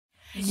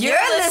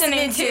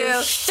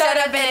into Shut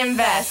Up and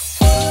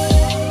Invest.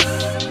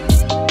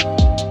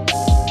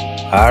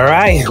 All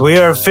right, we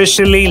are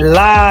officially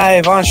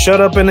live on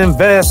Shut Up and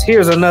Invest.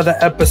 Here's another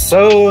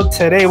episode.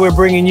 Today we're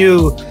bringing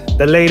you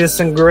the latest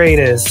and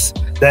greatest,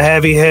 the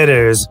heavy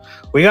hitters.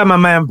 We got my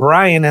man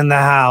Brian in the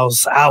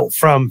house out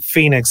from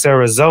Phoenix,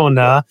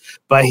 Arizona,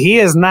 but he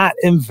is not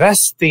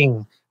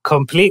investing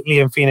completely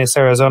in Phoenix,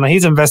 Arizona.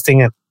 He's investing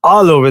in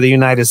all over the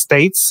United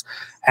States.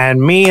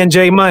 And me and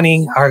Jay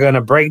Money are going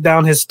to break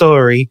down his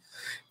story,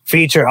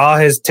 feature all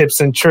his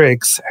tips and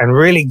tricks, and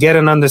really get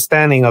an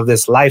understanding of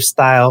this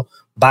lifestyle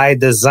by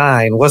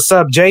design. What's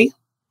up, Jay?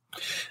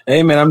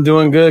 Hey, man, I'm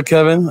doing good,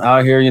 Kevin.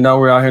 Out here,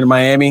 we're out here in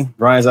Miami.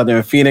 Brian's out there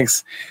in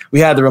Phoenix. We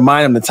had to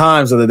remind him the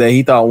times of the day.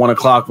 He thought 1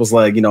 o'clock was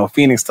like,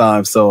 Phoenix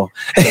time. So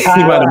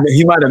he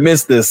might have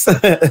missed this.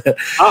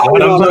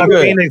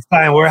 Phoenix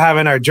time. We're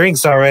having our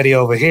drinks already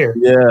over here.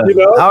 Yeah.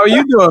 How are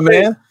you doing,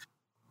 man?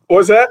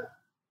 What's that?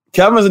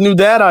 Kevin's a new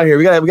dad out here.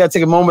 We got to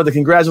take a moment to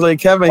congratulate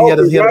Kevin. He had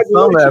a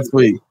son last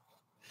week.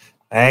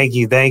 Thank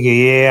you.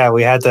 Yeah,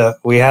 we had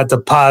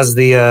to pause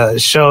the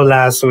show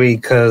last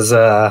week because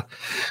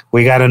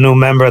we got a new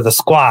member of the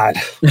squad.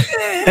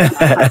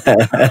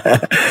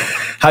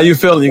 How you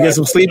feeling? You get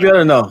some sleep yet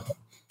or no?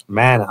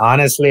 Man,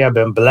 honestly, I've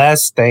been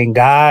blessed. Thank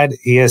God.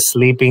 He is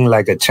sleeping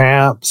like a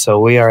champ, so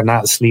we are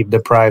not sleep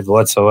deprived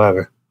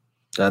whatsoever.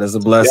 That is a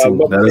blessing.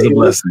 Yeah, that is a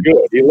blessing.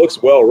 Good. He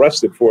looks well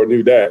rested for a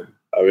new dad.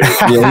 I mean,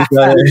 I'm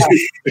like,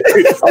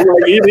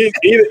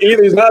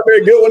 either he's not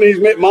very good when he's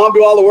made mom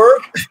do all the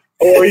work,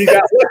 or he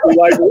got lucky.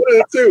 Like, what are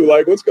the two?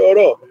 Like, what's going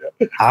on?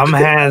 I'm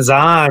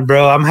hands-on,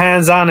 bro. I'm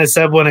hands-on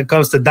except when it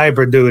comes to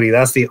diaper duty.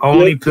 That's the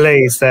only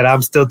place that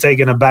I'm still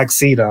taking a back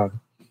seat on.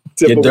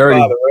 Get dirty.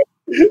 Father, right?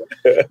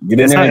 Get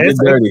in there and get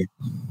dirty.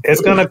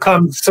 It's gonna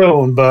come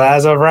soon, but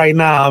as of right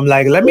now, I'm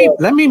like, let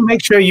me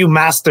make sure you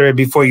master it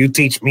before you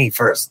teach me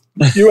first.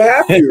 You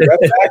have to.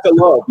 That's an act of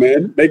love,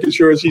 man. Making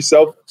sure she's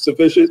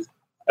self-sufficient.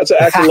 That's an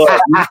act of love.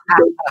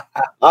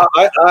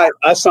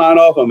 I sign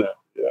off on that.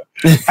 Yeah.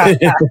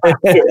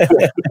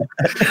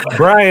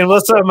 Brian,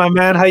 what's up, my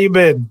man? How you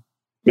been?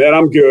 Man,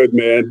 I'm good,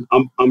 man.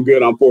 I'm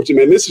good. I'm fortunate,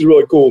 man. This is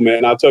really cool,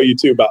 man. I'll tell you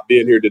too about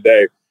being here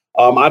today.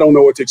 I don't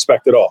know what to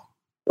expect at all.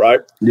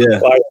 Right? Yeah.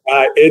 Like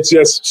it's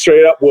just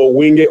straight up. We'll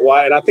wing it.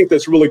 Why? And I think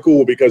that's really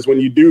cool because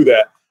when you do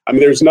that, I mean,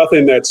 there's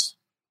nothing that's,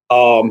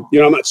 I'm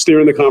not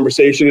steering the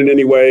conversation in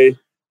any way.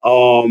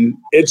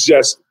 It's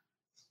just,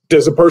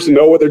 does the person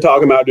know what they're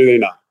talking about? Do they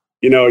not?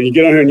 You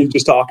get on here and you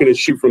just talking and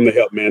shoot from the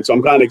hip, man. So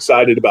I'm kind of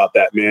excited about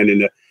that, man.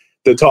 And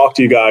to talk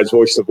to you guys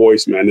voice to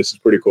voice, man, this is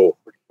pretty cool.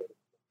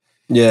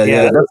 Yeah.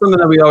 That's something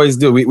that we always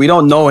do. We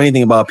don't know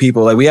anything about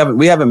people. Like we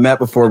haven't met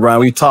before, Brian.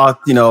 We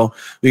talked, we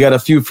got a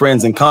few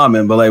friends in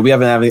common, but like we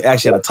haven't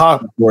actually had a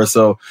talk before.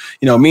 So,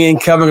 me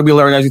and Kevin will be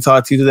learning as we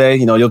talk to you today.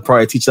 You'll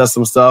probably teach us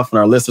some stuff and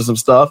our listeners some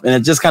stuff. And it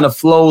just kind of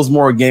flows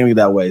more organically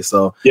that way.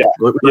 So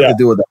we're going to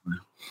do it that way.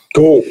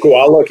 Cool.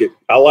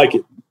 I like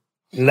it.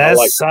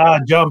 Let's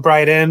jump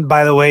right in.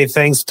 By the way,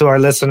 thanks to our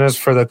listeners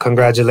for the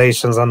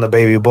congratulations on the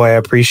baby boy. I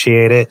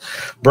appreciate it.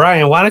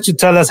 Brian, why don't you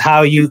tell us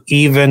how you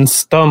even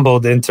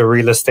stumbled into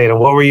real estate and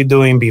what were you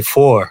doing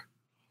before?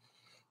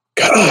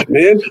 God,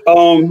 man.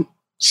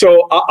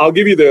 So I'll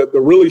give you the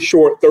really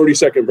short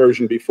 30-second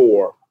version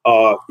before,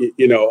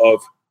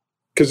 because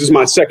this is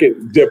my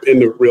second dip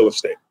into real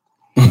estate.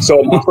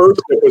 So my first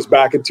dip was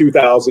back in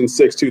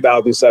 2006,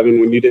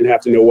 2007, when you didn't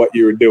have to know what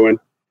you were doing.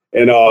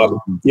 And,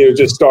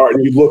 just start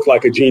and you look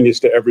like a genius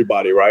to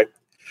everybody, right?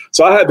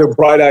 So I had the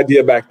bright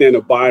idea back then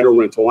of buying a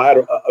rental. I had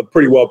a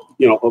pretty well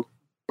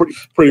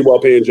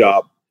paying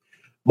job.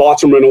 Bought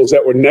some rentals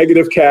that were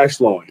negative cash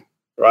flowing,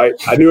 right?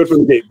 I knew it from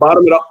the gate.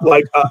 Bottom it up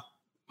like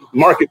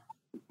market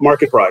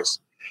price.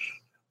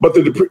 But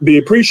the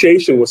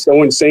appreciation was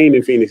so insane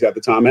in Phoenix at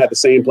the time. I had the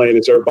same plan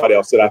as everybody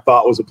else that I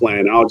thought was a plan.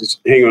 And I'll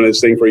just hang on to this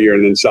thing for a year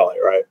and then sell it,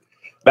 right?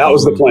 That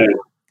was the plan.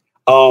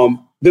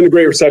 Then the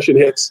Great Recession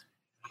hits.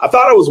 I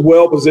thought I was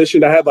well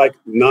positioned. I had like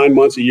 9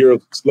 months, a year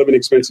of living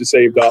expenses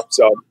saved up.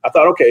 So I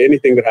thought, okay,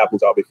 anything that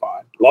happens, I'll be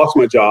fine. Lost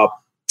my job.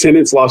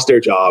 Tenants lost their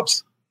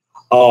jobs.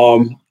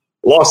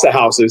 Lost the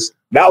houses.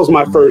 That was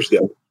my first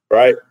deal,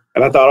 right?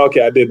 And I thought,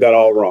 okay, I did that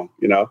all wrong,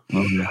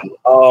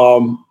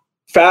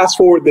 Fast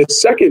forward the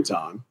second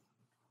time,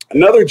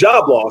 another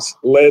job loss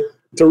led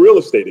to real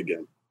estate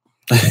again.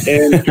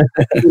 And,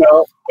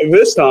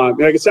 this time,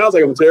 it sounds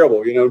like I'm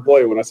terrible,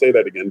 employee when I say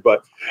that again,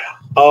 but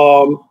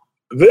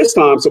this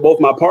time, so both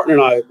my partner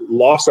and I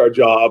lost our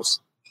jobs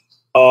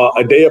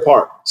a day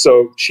apart.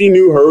 So she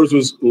knew hers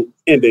was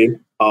ending,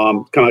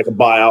 kind of like a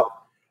buyout.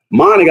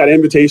 Mine, I got an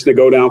invitation to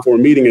go down for a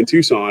meeting in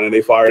Tucson, and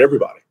they fired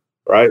everybody,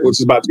 right? Which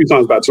is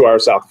Tucson's about 2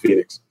 hours south of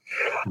Phoenix.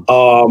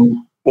 Well,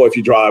 if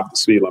you drive the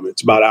speed limit,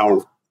 it's about an hour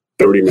and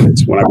 30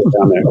 minutes when I go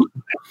down there.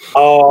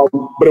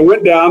 But I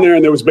went down there,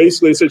 and there was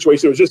basically a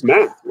situation. It was just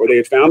math, where they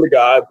had found a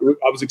guy.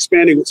 I was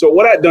expanding. So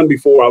what I'd done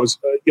before, I was,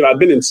 I'd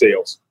been in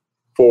sales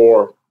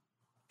for,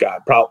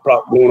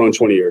 probably going on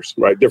 20 years,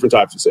 right? Different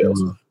types of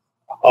sales.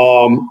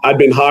 I'd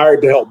been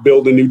hired to help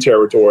build a new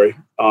territory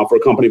for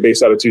a company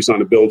based out of Tucson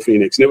to build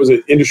Phoenix. And it was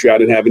an industry I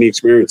didn't have any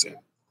experience in.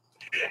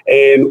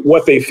 And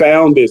what they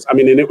found is, and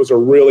it was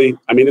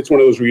it's one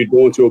of those where you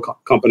go into a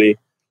company,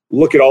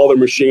 look at all their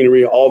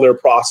machinery, all their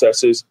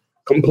processes,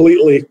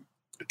 completely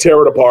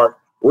tear it apart,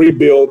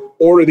 rebuild,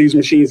 order these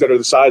machines that are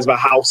the size of a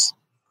house,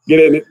 get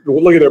in it,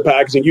 look at their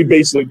packaging. You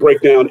basically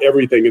break down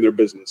everything in their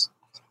business.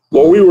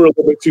 Well, we were a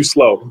little bit too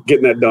slow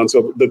getting that done.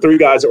 So the 3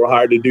 guys that were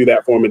hired to do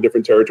that for them in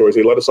different territories,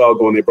 they let us all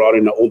go, and they brought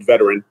in an old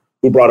veteran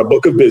who brought a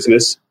book of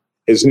business,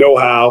 his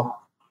know-how,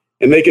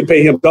 and they could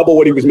pay him double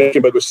what he was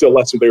making, but it was still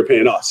less than they were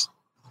paying us.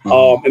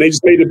 And they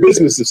just made a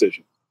business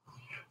decision.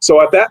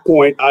 So at that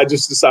point, I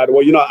just decided,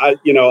 well, I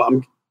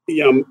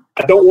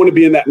don't want to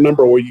be in that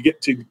number where you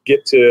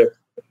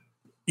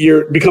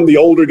become the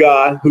older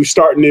guy who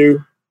start new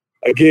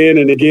again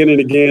and again and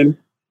again.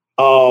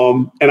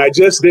 And I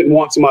just didn't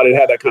want somebody to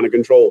have that kind of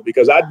control,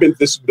 because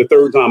this is the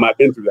 3rd time I've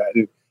been through that.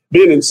 And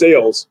being in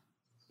sales,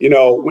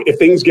 if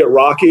things get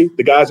rocky,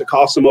 the guys that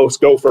cost the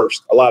most go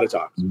first a lot of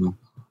times. Mm-hmm.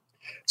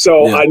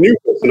 So I knew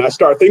this, and I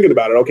started thinking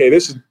about it. Okay,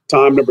 this is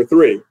time number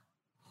 3.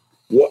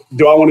 What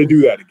do I want to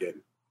do that again?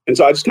 And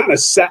so I just kind of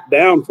sat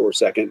down for a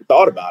second,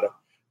 thought about it,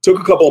 took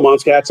a couple of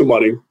months, had some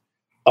money,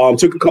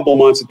 took a couple of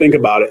months to think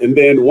about it. And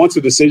then once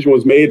the decision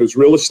was made, it was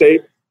real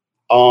estate.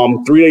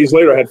 3 days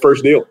later, I had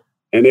first deal.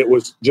 And it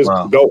was just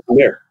go from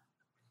there.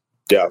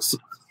 Yeah.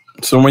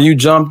 So when you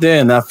jumped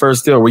in that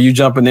first deal, were you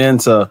jumping in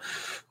to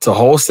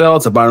wholesale,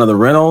 to buy another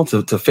rental,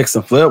 to fix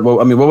and flip? Well,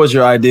 what was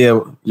your idea,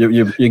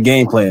 your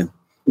game plan?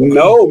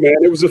 No, man,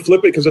 it was a flip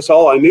it, because that's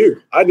all I knew.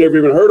 I'd never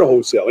even heard of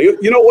wholesale. It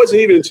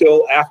wasn't even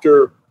until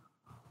after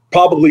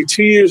probably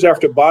 2 years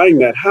after buying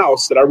that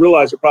house that I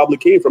realized it probably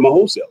came from a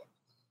wholesaler.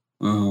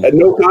 Mm-hmm. Had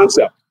no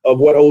concept of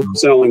what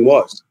wholesaling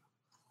was.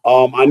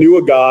 I knew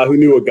a guy who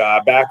knew a guy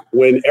back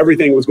when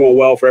everything was going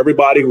well for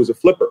everybody who was a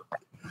flipper.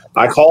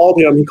 I called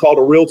him. He called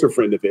a realtor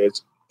friend of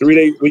his. 3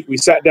 days, we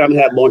sat down and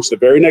had lunch the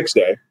very next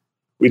day.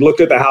 We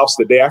looked at the house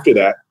the day after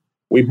that.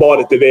 We bought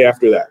it the day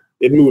after that.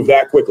 It moved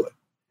that quickly.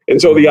 And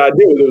so the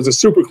idea was it was a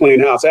super clean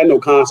house. I had no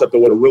concept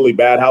of what a really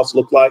bad house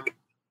looked like.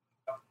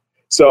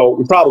 So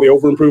we probably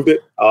overimproved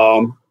it.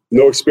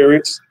 No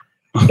experience.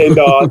 And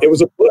it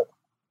was a flip.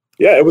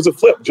 Yeah, it was a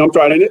flip. Jumped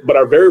right in it. But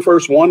our very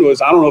first one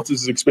was, I don't know if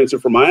this is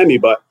expensive for Miami,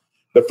 but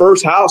the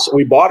first house,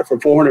 we bought it for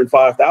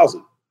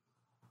 $405,000.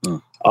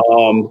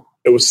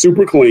 It was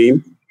super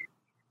clean.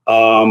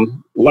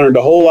 Learned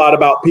a whole lot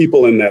about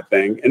people in that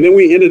thing. And then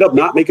we ended up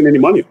not making any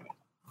money on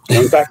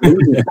it. In fact,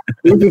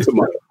 losing some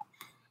money.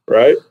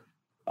 Right?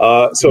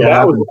 That was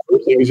the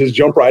first thing, was just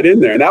jump right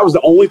in there. And that was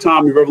the only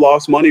time we've ever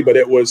lost money, but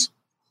it was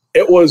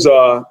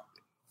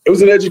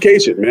an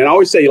education, man. I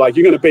always say, like,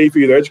 you're going to pay for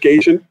your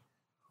education,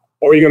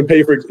 or you're going to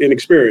pay for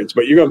inexperience,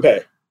 but you're going to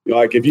pay.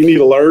 Like, if you need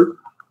to learn,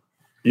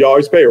 you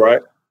always pay,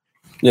 right?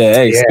 Yeah,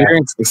 hey,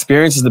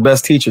 experience is the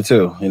best teacher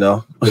too,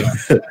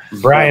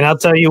 Brian, I'll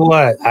tell you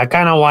what, I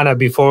kind of want to,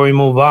 before we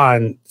move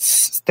on,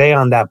 stay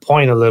on that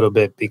point a little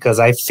bit, because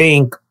I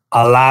think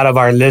a lot of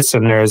our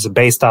listeners,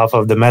 based off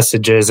of the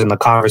messages and the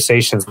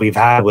conversations we've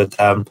had with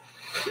them,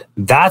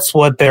 that's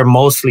what they're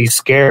mostly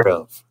scared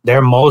of.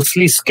 They're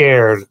mostly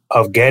scared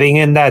of getting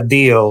in that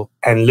deal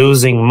and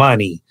losing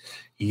money.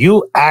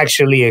 You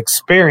actually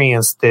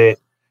experienced it.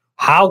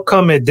 How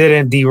come it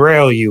didn't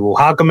derail you?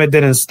 How come it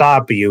didn't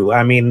stop you?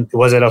 I mean,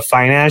 was it a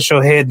financial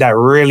hit that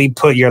really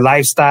put your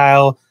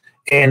lifestyle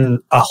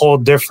in a whole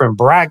different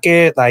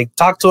bracket? Like,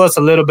 talk to us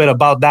a little bit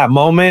about that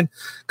moment,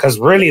 because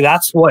really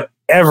that's what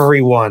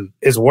everyone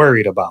is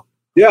worried about.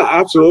 Yeah,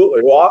 absolutely.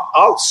 Well,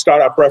 I'll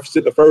start. I preface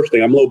it the first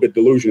thing. I'm a little bit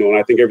delusional, and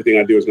I think everything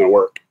I do is going to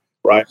work.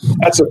 Right?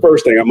 That's the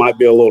first thing. I might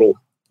be a little,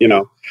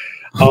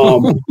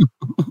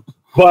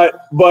 but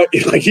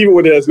like, even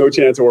when it has no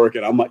chance of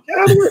working, I'm like,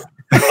 yeah, it'll work.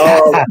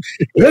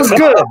 That's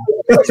good.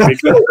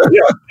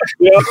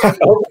 Yeah. I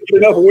hope I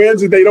get enough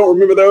wins that they don't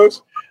remember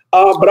those.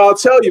 But I'll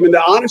tell you, man,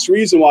 the honest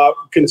reason why I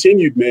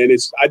continued, man,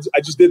 is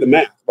I just did the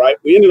math. Right?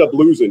 We ended up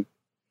losing.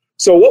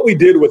 So what we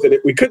did with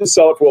it, we couldn't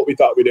sell it for what we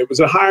thought we did. It was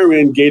a higher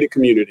end gated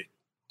community.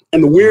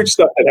 And the weird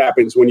stuff that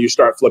happens when you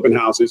start flipping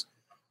houses,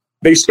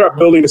 they start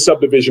building a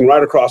subdivision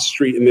right across the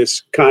street in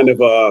this kind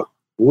of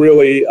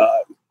really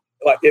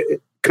like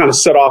it kind of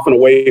set off and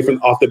away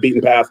from off the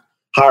beaten path,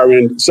 higher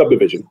end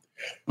subdivision.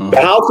 Mm-hmm.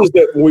 The houses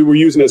that we were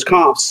using as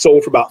comps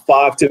sold for about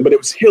 510, but it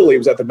was hilly. It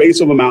was at the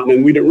base of a mountain,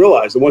 and we didn't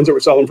realize the ones that were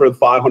selling for the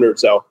 500 or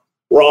so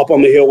were up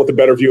on the hill with a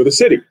better view of the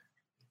city.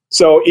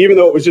 So even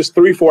though it was just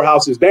 3-4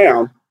 houses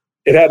down,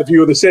 it had a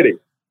view of the city.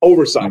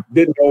 Oversight,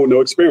 didn't know,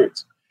 no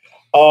experience.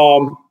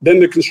 Then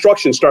the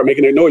construction started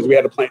making a noise. We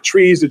had to plant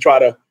trees to try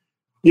to,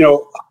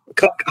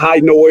 cut high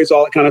noise,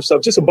 all that kind of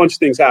stuff. Just a bunch of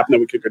things happened that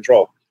we could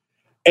control.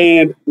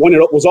 And when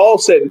it was all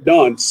said and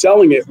done,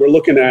 selling it, we're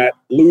looking at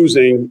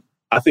losing,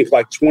 I think,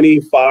 like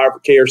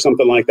 $25K or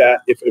something like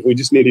that if we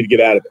just needed to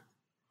get out of it.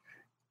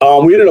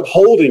 We ended up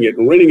holding it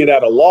and renting it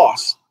at a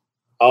loss.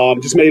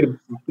 Just made,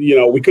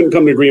 we couldn't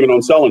come to agreement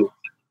on selling it.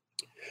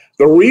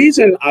 The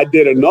reason I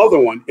did another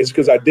one is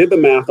because I did the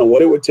math on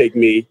what it would take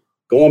me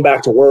going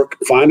back to work,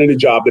 finding a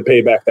job to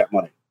pay back that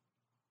money.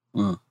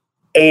 Mm.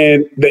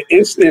 And the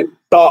instant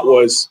thought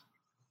was,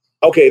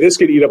 okay, this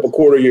could eat up a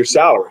quarter of your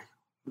salary.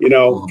 You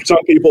know, for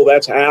some people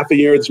that's half a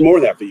year. It's more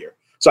than half a year.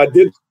 So I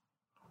did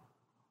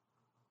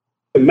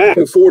the math. I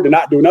can afford to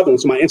not do another one.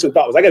 So my instant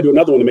thought was, I got to do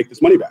another one to make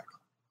this money back.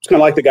 It's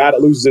kind of like the guy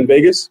that loses in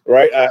Vegas,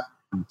 right? I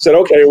said,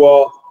 okay,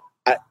 well,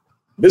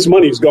 this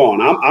money's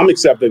gone. I'm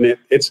accepting it.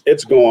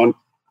 It's gone.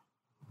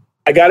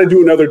 I got to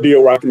do another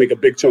deal where I can make a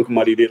big chunk of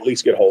money to at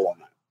least get a hold on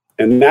that.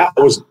 And that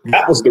was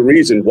the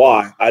reason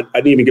why I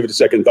didn't even give it a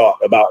second thought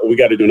about we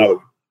got to do another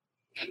one.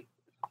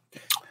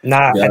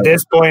 Now, at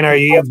this point, are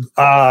you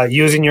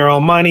using your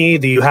own money?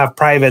 Do you have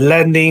private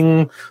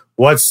lending?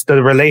 What's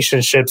the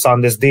relationships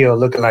on this deal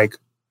looking like?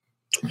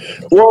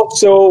 Well,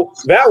 so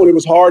that one, it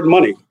was hard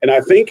money. And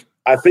I think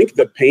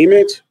the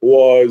payment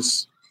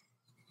was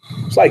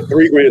it's like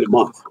 $3,000 a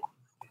month,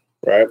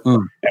 right?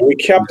 And we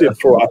kept it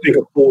for, I think,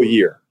 a full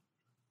year.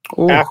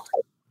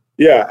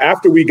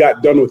 After we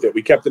got done with it,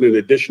 we kept it an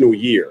additional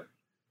year.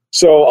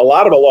 So a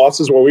lot of the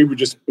losses where we were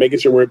just making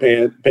sure we were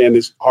paying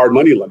this hard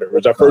money lender. It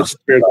was our first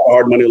experience with a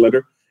hard money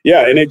lender.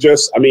 Yeah, and it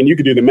just, I mean, you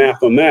could do the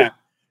math on that.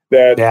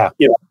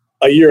 You know,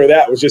 a year of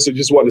that was just, it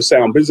just wasn't a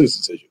sound business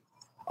decision.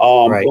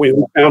 We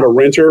found a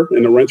renter,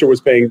 and the renter was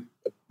paying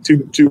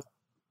 $2,000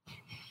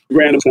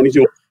 and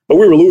 $22, but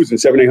we were losing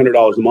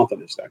 $700-800 a month on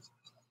this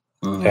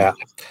thing. Yeah,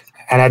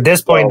 and at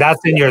this point, that's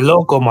in your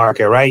local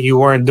market, right? You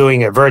weren't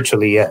doing it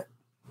virtually yet.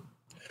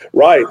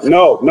 Right.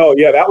 No.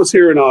 Yeah, that was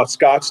here in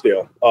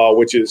Scottsdale,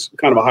 which is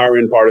kind of a higher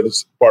end part of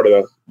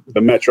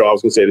the metro. I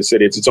was going to say the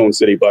city. It's its own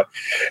city. But,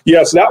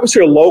 yeah, so that was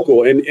here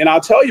local. And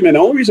I'll tell you, man, the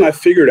only reason I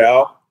figured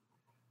out,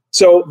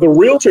 so the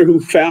realtor who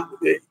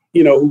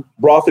who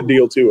brought the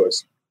deal to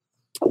us,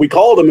 we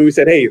called him and we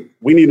said, hey,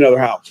 we need another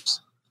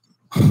house.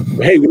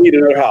 Hey, we need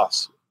another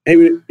house. Hey,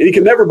 and he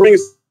could never bring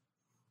us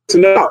to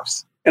another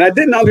house. And I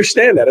didn't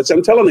understand that.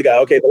 I'm telling the guy,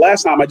 okay, the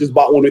last time I just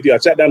bought one with you, I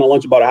sat down to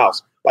lunch and bought a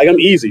house. Like, I'm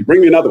easy.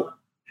 Bring me another one.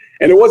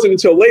 And it wasn't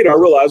until later I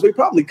realized we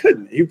probably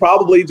couldn't. He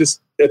probably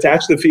just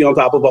attached the fee on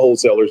top of a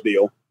wholesaler's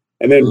deal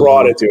and then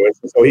brought it to us.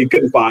 So he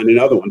couldn't find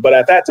another one. But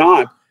at that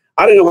time,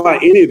 I didn't know how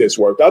any of this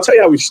worked. I'll tell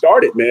you how we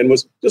started, man,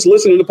 was just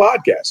listening to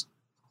podcasts.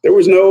 There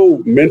was no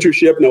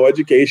mentorship, no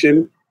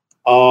education.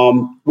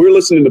 We were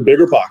listening to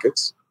Bigger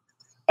Pockets.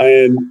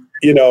 And,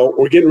 you know,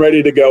 we're getting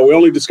ready to go. We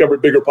only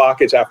discovered Bigger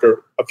Pockets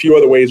after a few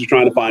other ways of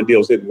trying to find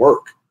deals didn't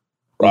work,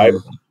 right?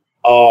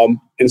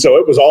 And so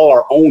it was all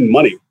our own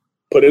money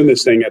put in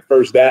this thing at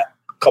first, that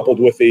coupled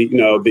with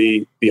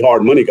the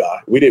hard money guy.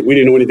 We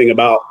didn't know anything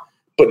about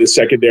putting a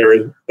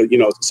secondary,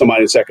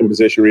 somebody in second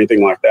position or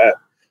anything like that.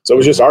 So it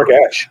was just our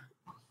cash.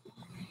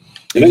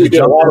 And then we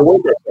did a lot of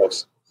work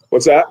ourselves.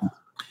 What's that?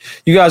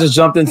 You guys just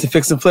jumped into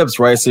fix and flips,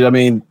 right? So, I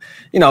mean,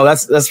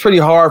 that's pretty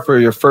hard for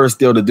your first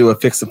deal to do a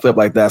fix and flip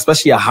like that,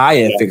 especially a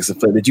high-end fix and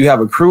flip. Did you have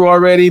a crew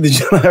already?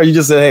 Or you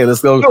just said, hey,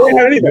 let's go? No, we didn't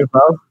have anything.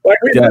 Like,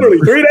 we literally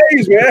 3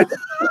 days, man.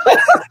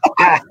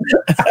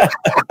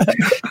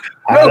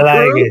 I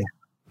like it.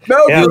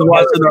 No, he was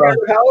watching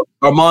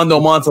Armando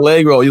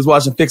Montalegro. He was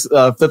watching Flip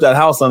That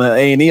House on the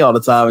A&E all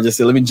the time and just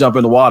said, let me jump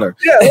in the water.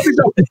 Yeah, let me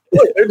jump in.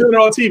 Look, they're doing it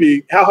on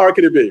TV. How hard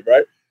can it be,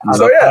 right?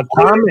 So, yeah.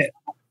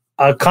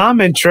 A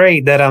common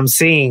trait that I'm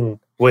seeing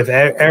with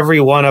every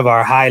one of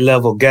our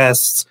high-level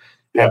guests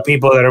and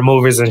people that are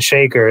movers and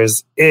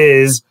shakers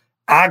is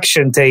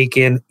action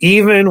taken,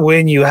 even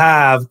when you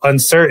have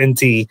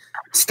uncertainty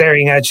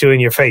staring at you in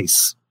your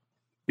face.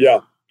 Yeah.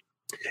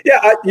 Yeah,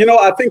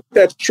 I think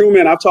that's true,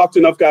 man. I've talked to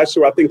enough guys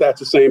who I think that's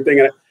the same thing.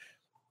 And,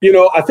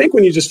 I think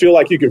when you just feel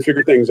like you can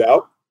figure things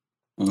out,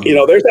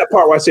 there's that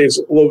part where I say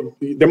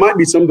there might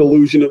be some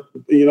delusion of,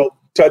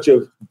 touch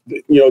of,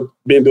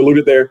 being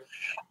deluded there.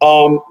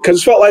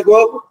 Because it felt like,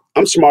 well,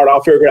 I'm smart,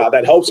 I'll figure it out.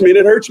 That helps me and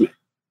it hurts me,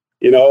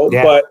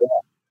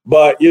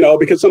 but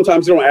because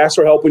sometimes you don't ask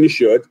for help when you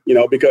should,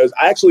 because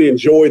I actually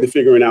enjoy the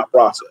figuring out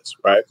process,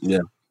 right? Yeah,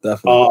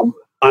 definitely.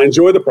 I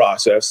enjoy the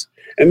process.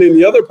 And then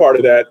the other part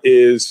of that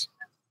is,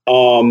 I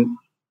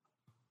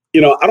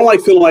don't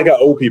like feeling like I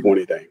owe people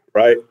anything,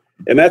 right?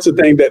 And that's the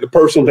thing that the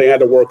personal thing I had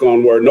to work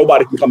on, where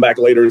nobody can come back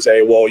later and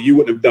say, well, you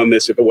wouldn't have done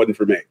this if it wasn't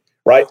for me,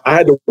 right? I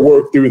had to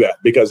work through that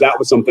because that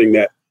was something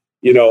that,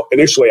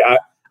 initially I'd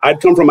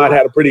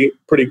had a pretty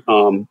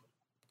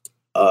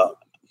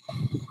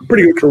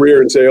good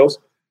career in sales.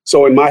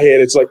 So in my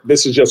head, it's like,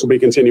 this is just will be a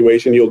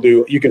continuation.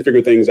 You can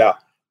figure things out.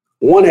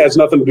 One has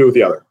nothing to do with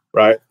the other,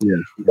 right? Yeah.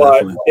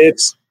 But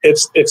it's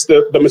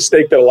the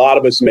mistake that a lot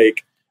of us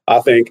make, I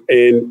think.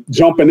 And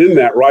jumping in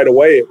that right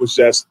away, it was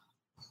just,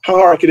 how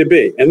hard can it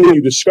be? And then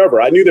you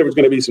discover, I knew there was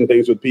going to be some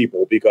things with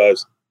people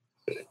because,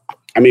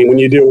 when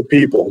you deal with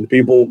people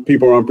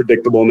are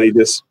unpredictable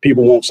and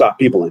people won't stop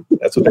peopling.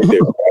 That's what they do,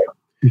 right?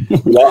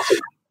 We lost it.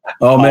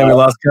 Oh, man, we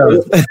lost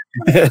count.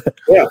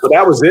 Yeah, but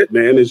that was it,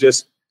 man. It's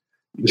just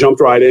jumped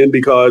right in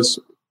because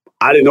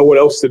I didn't know what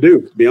else to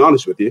do, to be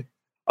honest with you.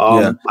 I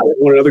didn't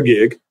want another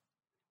gig.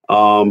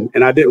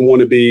 And I didn't want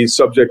to be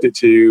subjected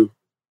to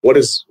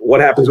what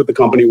happens with the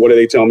company. What do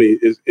they tell me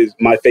is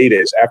my fate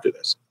is after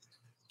this?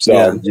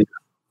 So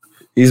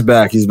he's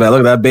back. Look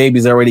at that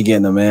baby's already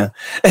getting him, man.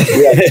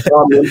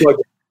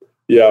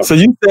 Yeah. So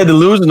you said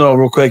delusional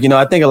real quick.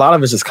 I think a lot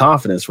of it's just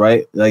confidence,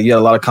 right? Like you got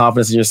a lot of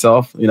confidence in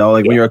yourself.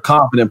 When you're a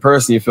confident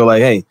person, you feel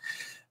like, hey,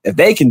 if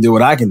they can do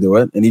it, I can do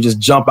it. And you just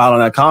jump out on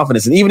that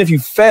confidence. And even if you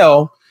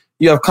fail,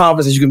 you have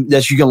confidence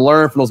that you can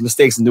learn from those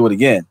mistakes and do it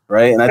again,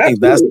 right? And I think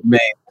that's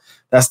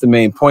the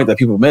main point that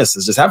people miss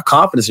is just have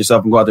confidence in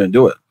yourself and go out there and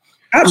do it.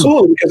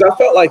 Absolutely, because I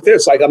felt like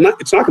this, like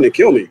it's not going to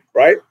kill me,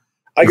 right?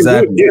 I can do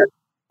it again,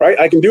 right?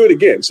 I can do it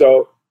again.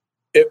 So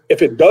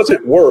if it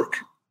doesn't work,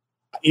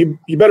 you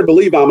better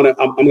believe I'm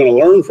gonna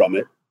learn from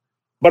it,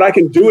 but I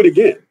can do it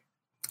again.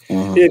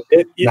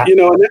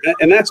 Mm-hmm.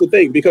 And that's the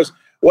thing, because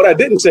what I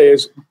didn't say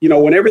is,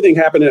 when everything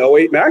happened in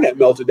 2008, man, I got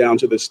melted down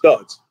to the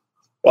studs.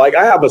 Like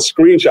I have a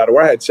screenshot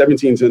where I had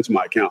 17 cents in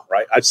my account,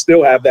 right? I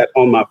still have that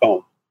on my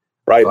phone,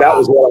 right? Wow. That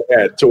was what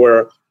I had, to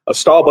where a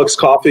Starbucks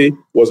coffee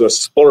was a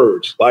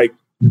splurge. Like,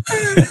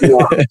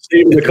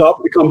 saving the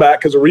cup to come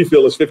back because a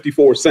refill is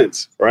 54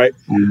 cents, right?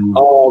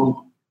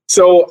 Mm.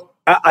 So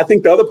I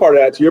think the other part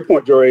of that, to your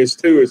point, Jory, is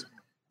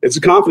it's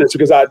a confidence,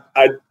 because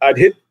I'd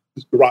hit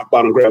rock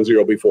bottom, ground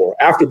zero before,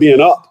 after being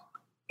up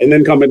and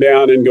then coming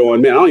down and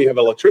going, man, I don't even have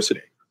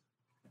electricity.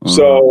 Mm.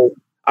 So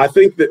I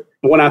think that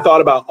when I thought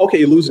about, okay,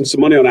 you're losing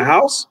some money on a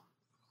house,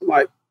 I'm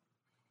like,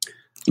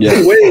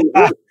 wait.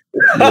 Yeah.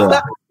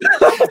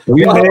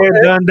 We may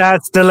have done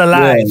that still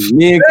alive.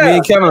 Me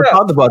and Kevin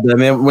talked about that,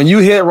 man. When you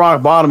hit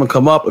rock bottom and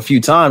come up a few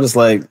times, it's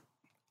like,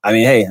 I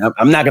mean, hey,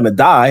 I'm not going to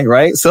die,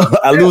 right? So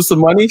I lose some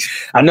money.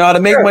 I know how to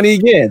make money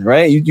again,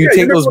 right? You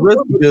take those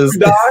risks. Because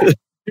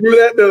you remember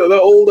that? The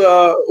old,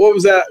 what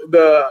was that?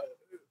 The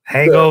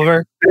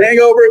Hangover? The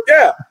Hangover,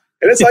 yeah.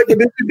 And it's like, when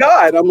did you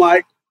die? And I'm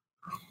like,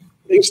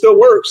 it still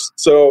works.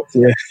 So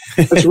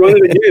let's run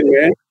it again,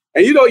 man.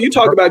 And you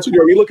talk about it,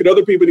 you look at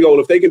other people and go, well,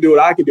 if they can do it,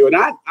 I can do it.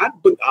 And I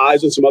put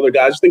eyes on some other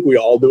guys. I think we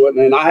all do it.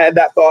 And I had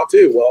that thought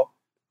too. Well,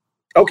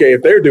 okay,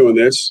 if they're doing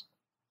this,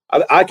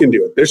 I can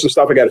do it. There's some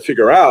stuff I got to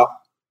figure out.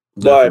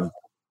 But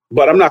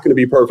I'm not going to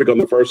be perfect on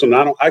the first one.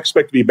 I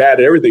expect to be bad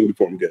at everything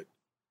before I'm good.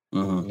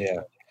 Mm-hmm. Yeah.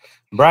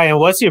 Brian,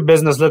 what's your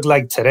business look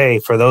like today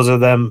for those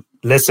of them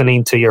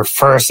listening to your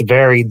first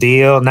very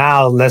deal?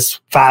 Now let's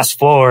fast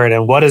forward.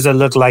 And what does it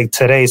look like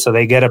today so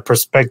they get a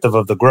perspective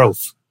of the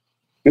growth?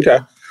 Okay.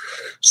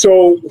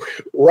 So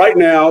right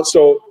now,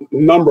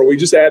 we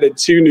just added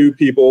 2 new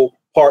people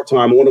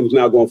part-time. One of them's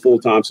now going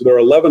full-time. So there are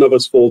 11 of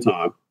us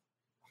full-time.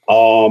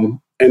 And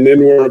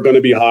then we're going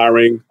to be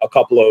hiring a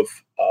couple of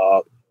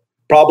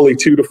probably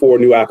 2 to 4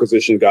 new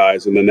acquisition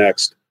guys in the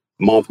next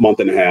month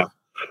and a half.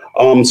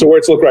 So where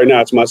it's look right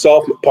now, it's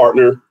myself,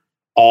 partner,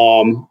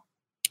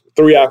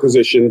 3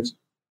 acquisitions,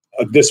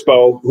 a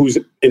dispo who's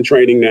in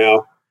training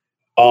now,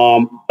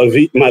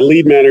 my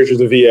lead manager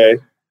is a VA,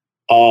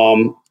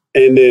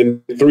 and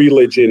then 3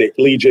 lead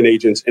gen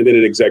agents, and then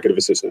an executive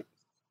assistant.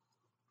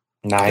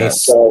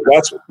 Nice. So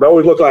that's what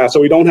we look like. So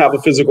we don't have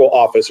a physical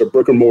office or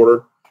brick and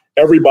mortar.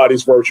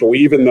 Everybody's virtual.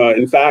 Even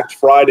in fact,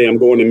 Friday I'm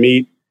going to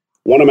meet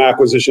one of my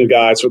acquisition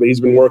guys. So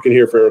he's been working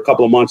here for a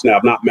couple of months now.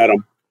 I've not met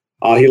him.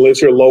 He lives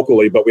here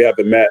locally, but we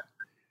haven't met.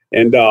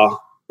 And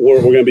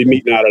we're going to be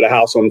meeting out at a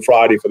house on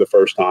Friday for the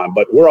first time.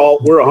 But we're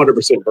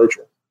 100%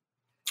 virtual.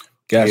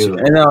 Gotcha.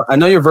 And I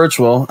know you're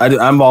virtual.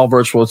 I'm all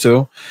virtual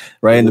too,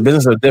 right? And the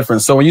business are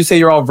different. So when you say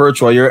you're all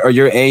virtual, are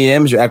your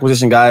AMs, your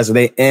acquisition guys, are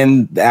they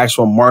in the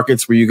actual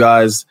markets where you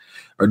guys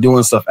are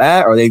doing stuff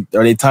at? Are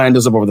they tying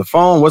this up over the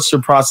phone? What's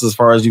your process as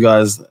far as you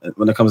guys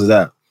when it comes to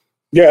that?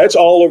 Yeah, it's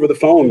all over the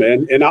phone,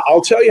 man. And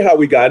I'll tell you how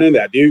we got in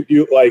that.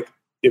 You like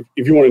if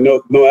you want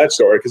to know that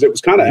story, because it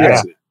was kind of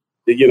accident.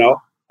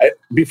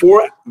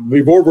 Before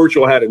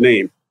virtual had a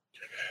name.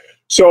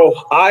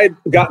 So I'd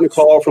gotten a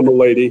call from a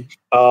lady,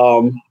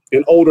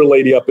 an older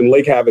lady up in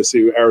Lake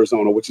Havasu,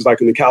 Arizona, which is like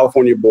in the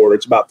California border.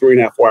 It's about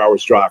 3.5, 4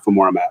 hours drive from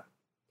where I'm at.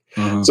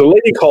 Mm-hmm. So the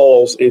lady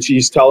calls and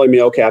she's telling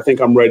me, okay, I think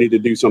I'm ready to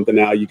do something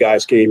now. You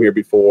guys came here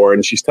before.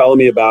 And she's telling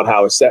me about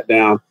how it's set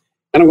down.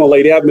 And I'm going,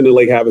 lady, I've been to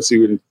Lake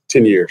Havasu in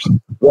 10 years.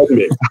 Wasn't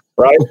me,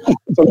 right?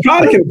 So I'm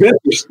trying to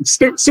convince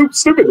her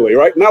stupidly,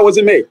 right? And that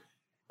wasn't me.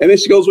 And then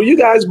she goes, well, you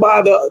guys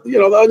buy the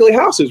ugly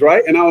houses,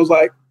 right? And I was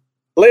like,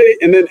 lady,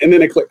 and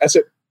then it clicked. I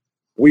said,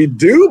 we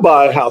do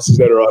buy houses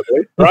that are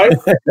ugly, right?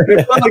 And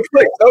it finally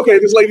clicked. Okay,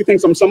 this lady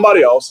thinks I'm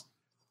somebody else.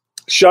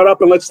 Shut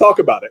up and let's talk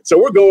about it.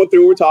 So we're going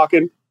through, we're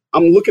talking.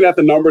 I'm looking at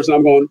the numbers and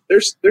I'm going,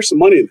 there's some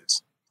money in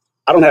this.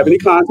 I don't have any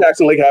contacts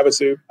in Lake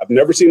Havasu. I've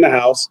never seen the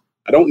house.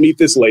 I don't meet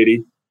this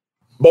lady.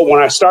 But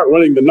when I start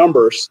running the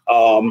numbers,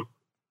 and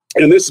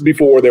this is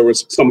before there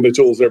was some of the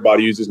tools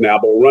everybody uses now,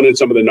 but we're running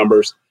some of the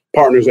numbers,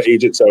 partners or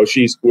agents. So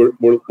we're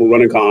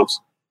running comps.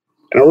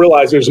 And I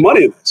realized there's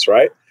money in this,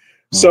 right?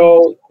 Mm-hmm.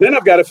 So then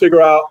I've got to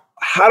figure out,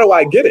 how do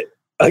I get it?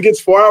 Like, it's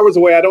 4 hours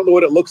away. I don't know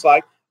what it looks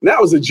like. And that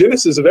was the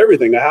genesis of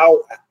everything,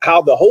 how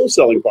the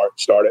wholesaling part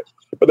started.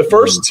 But the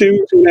first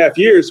 2.5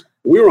 years,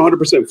 we were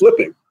 100%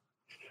 flipping.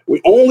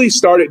 We only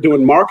started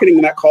doing marketing,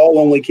 and that call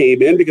only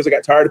came in because I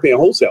got tired of paying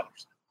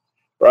wholesalers,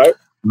 right?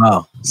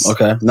 Wow.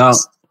 Okay. Now,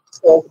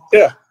 so,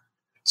 yeah.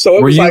 So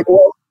it was like,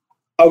 well,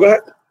 oh, go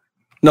ahead.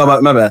 No,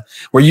 my bad.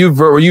 Were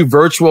you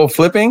virtual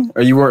flipping,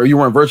 or you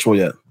weren't virtual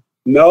yet?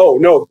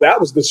 No. That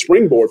was the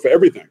springboard for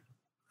everything.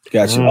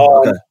 Gotcha.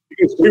 Okay.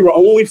 Because we were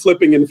only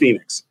flipping in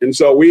Phoenix. And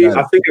so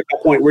I think at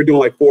that point, we're doing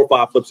like 4 or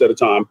 5 flips at a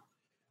time.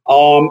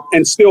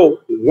 And still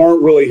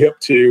weren't really hip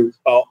to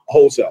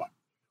wholesaling.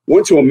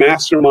 Went to a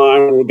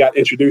mastermind where we got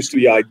introduced to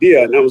the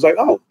idea. And I was like,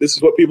 oh, this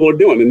is what people are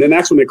doing. And then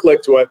that's when they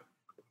clicked to it.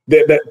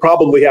 That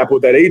probably happened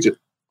with that agent.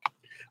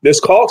 This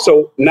call.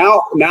 So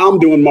now I'm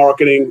doing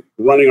marketing,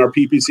 running our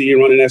PPC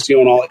and running SEO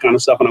and all that kind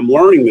of stuff. And I'm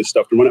learning this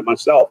stuff to run it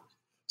myself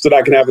so that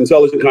I can have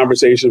intelligent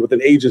conversations with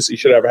an agency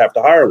should I ever have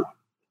to hire one.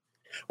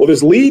 Well,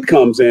 this lead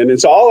comes in. And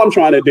so all I'm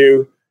trying to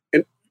do,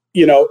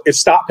 is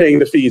stop paying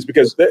the fees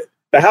because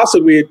the house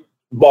that we had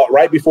bought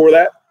right before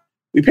that,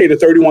 we paid a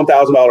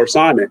 $31,000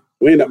 assignment.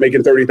 We ended up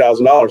making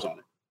 $30,000 on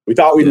it. We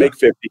thought we'd make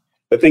 50.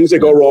 The things that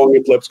go wrong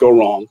in flips go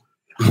wrong.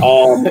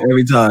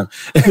 Every time.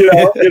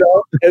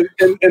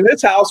 And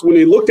this house, when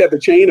they looked at the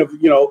chain of,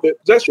 the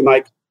possession,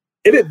 like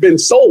it had been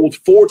sold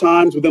 4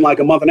 times within like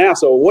a month and a half.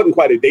 So it wasn't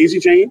quite a daisy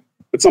chain,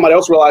 but somebody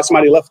else realized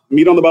somebody left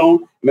meat on the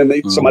bone and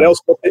then somebody else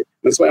put it.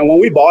 And when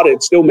we bought it,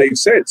 it still made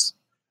sense.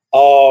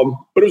 But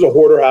it was a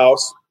hoarder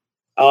house.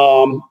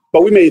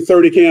 But we made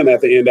 $30K on that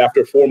at the end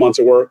after 4 months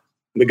of work.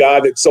 The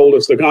guy that sold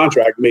us the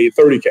contract made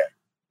 $30K.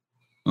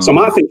 So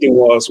my thinking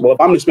was, well,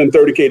 if I'm going to spend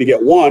 $30K to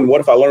get one,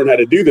 what if I learn how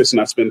to do this and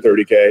I spend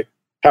 $30K?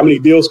 How many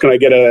deals can I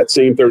get out of that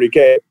same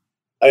 $30K?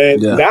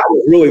 And that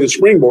was really the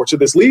springboard. So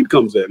this lead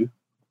comes in,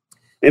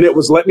 and it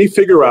was, let me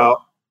figure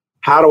out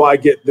how do I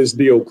get this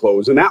deal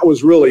closed? And that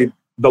was really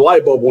the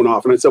light bulb went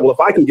off. And I said, well, if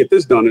I can get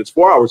this done, it's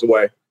 4 hours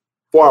away,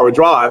 4-hour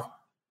drive.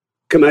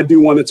 Can I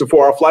do one that's a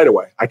 4-hour flight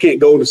away? I can't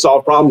go to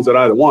solve problems at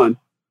either one.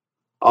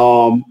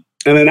 And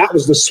then that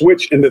was the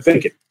switch in the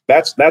thinking.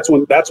 That's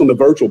when the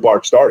virtual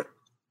part started.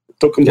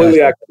 So completely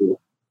active.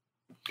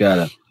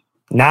 Got it.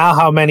 Now,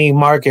 how many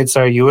markets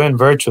are you in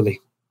virtually?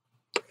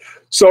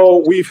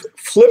 So we've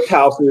flipped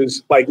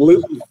houses, like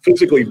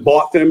physically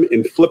bought them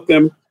and flipped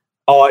them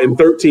in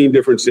 13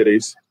 different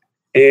cities.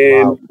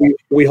 And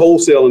we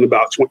wholesale in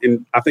about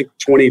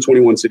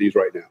 21 cities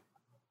right now.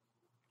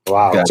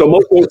 Wow. So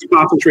most of us are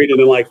concentrated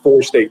in like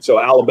 4 states. So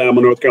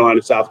Alabama, North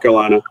Carolina, South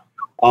Carolina,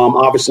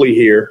 obviously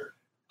here,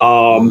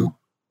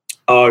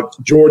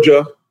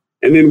 Georgia.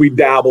 And then we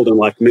dabbled in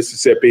like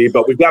Mississippi,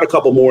 but we've got a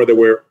couple more that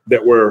we're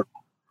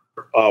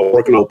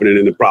working on opening,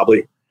 and then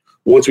probably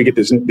once we get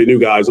the new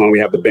guys on, we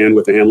have the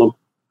bandwidth to handle them.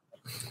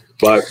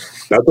 But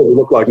that's what we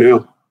look like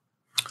now.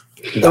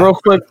 Real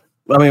quick,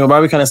 I mean,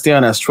 while we kind of stay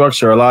on that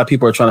structure, a lot of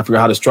people are trying to figure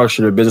out how to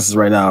structure their businesses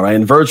right now, right?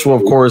 And virtual,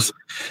 of course,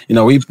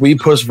 we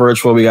push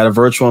virtual. We got a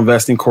virtual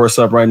investing course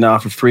up right now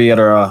for free at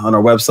on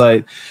our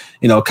website.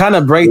 Kind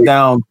of break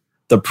down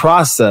the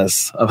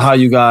process of how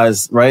you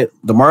guys, right?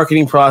 The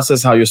marketing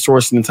process, how you're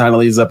sourcing the time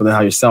leads up, and then how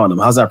you're selling them.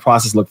 How's that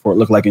process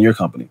look like in your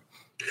company?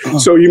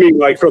 So you mean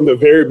like from the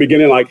very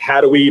beginning, like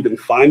how do we even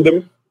find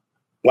them?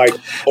 Like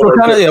what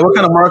kind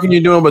of marketing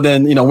you're doing, but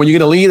then, when you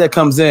get a lead that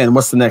comes in,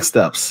 what's the next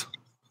steps?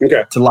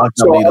 Okay. To lock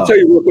that lead up. I'll tell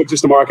you real quick,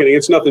 just the marketing.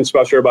 It's nothing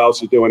special about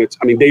us doing it.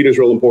 I mean, data is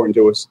real important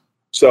to us.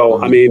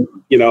 So, I mean,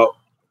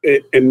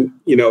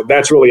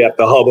 that's really at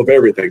the hub of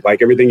everything,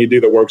 like everything you do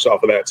that works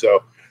off of that.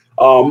 So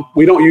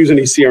we don't use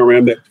any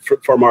CRM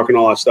for marketing,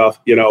 all that stuff.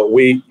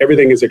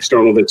 Everything is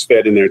external that's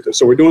fed in there.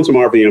 So we're doing some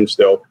RVM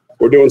still.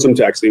 We're doing some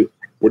texting.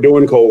 We're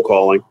doing cold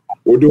calling.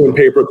 We're doing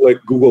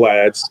pay-per-click Google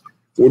ads.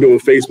 We're doing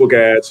Facebook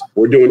ads.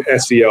 We're doing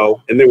SEO.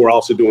 And then we're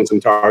also doing some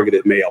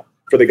targeted mail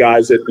for the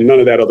guys that none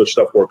of that other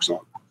stuff works on.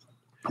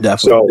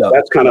 Definitely. So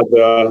that's kind of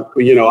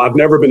I've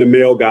never been a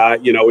mail guy.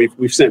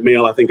 We've sent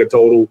mail, I think, a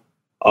total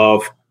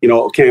of,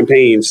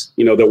 campaigns,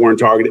 that weren't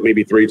targeted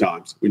maybe 3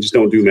 times. We just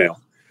don't do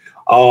mail.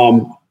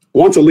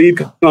 Once a lead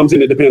comes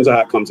in, it depends on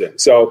how it comes in.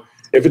 So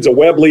if it's a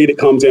web lead, it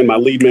comes in, my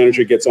lead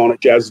manager gets on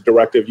it, Jazz's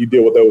directive, you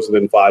deal with those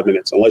within 5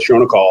 minutes, unless you're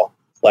on a call.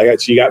 So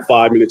you got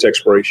 5 minutes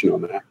expiration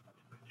on that.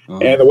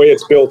 And the way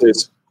it's built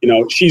is,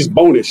 she's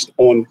bonused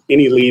on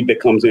any lead that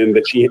comes in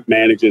that she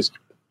manages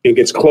and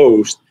gets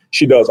closed.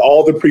 She does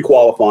all the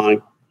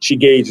pre-qualifying. She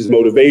gauges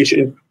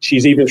motivation.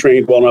 She's even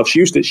trained well enough. She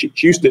used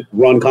to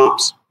run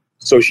comps.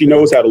 So she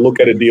knows how to look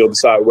at a deal,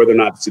 decide whether or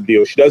not it's a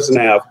deal. She doesn't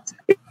have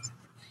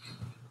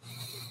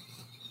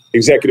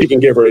executive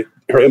can give her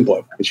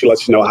input, and she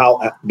lets you know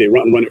how they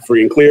run it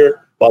free and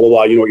clear, blah, blah,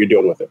 blah. You know what you're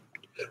doing with it.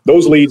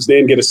 Those leads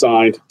then get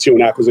assigned to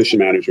an acquisition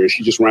manager.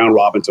 She just round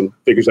robins them,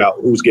 figures out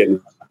who's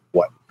getting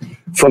what.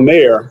 From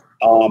there,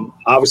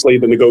 obviously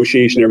the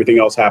negotiation, everything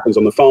else happens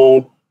on the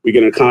phone. We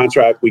get a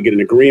contract, we get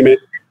an agreement.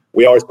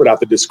 We always put out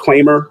the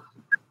disclaimer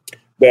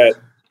that,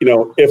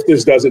 if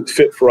this doesn't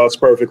fit for us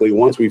perfectly,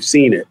 once we've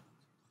seen it,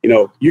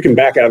 you can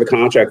back out of the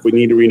contract if we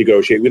need to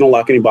renegotiate. We don't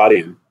lock anybody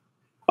in.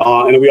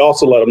 And we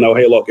also let them know,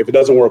 hey, look, if it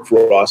doesn't work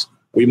for us,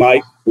 we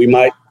might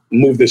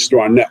move this through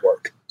our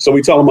network. So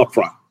we tell them up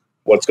front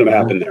what's going to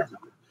happen there.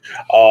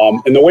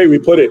 And the way we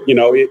put it,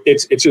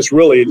 it's just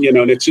really,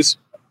 and it's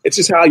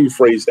just how you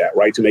phrase that,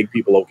 right, to make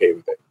people okay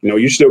with it.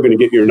 You're still going to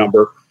get your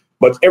number,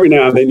 but every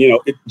now and then,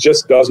 it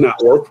just does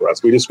not work for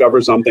us. We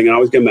discover something, and I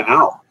always give them the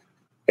out.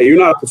 Hey, you're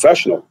not a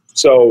professional,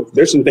 so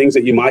there's some things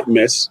that you might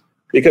miss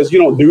because you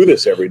don't do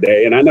this every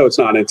day. And I know it's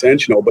not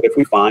intentional, but if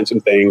we find some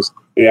things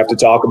and you have to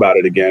talk about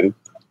it again,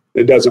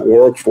 it doesn't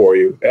work for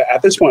you.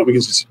 At this point, we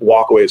can just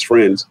walk away as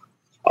friends.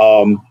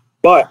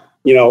 But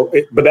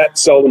that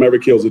seldom ever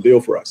kills a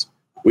deal for us.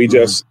 We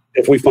just,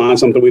 if we find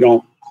something we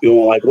don't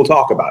like, we'll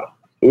talk about it.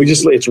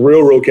 And it's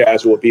real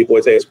casual with people.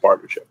 It's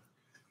partnership.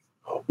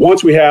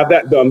 Once we have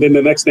that done, then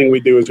the next thing we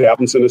do is we have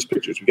them send us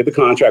pictures. We get the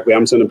contract, we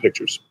have them send them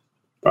pictures,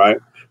 right?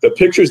 The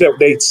pictures that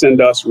they send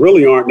us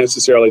really aren't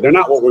necessarily, they're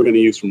not what we're going to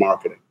use for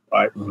marketing,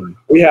 right? Mm-hmm.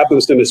 We have them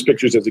send us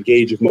pictures as a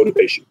gauge of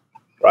motivation,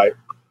 right?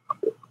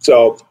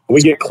 So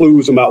we get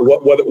clues about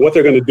what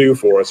they're going to do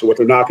for us or what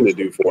they're not going to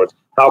do for us,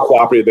 how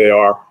cooperative they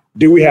are.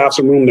 Do we have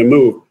some room to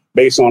move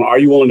based on, are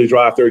you willing to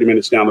drive 30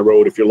 minutes down the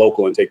road if you're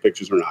local and take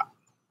pictures or not,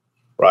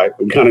 right?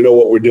 We kind of know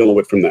what we're dealing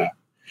with from that.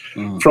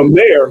 Mm-hmm. From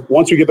there,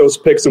 once we get those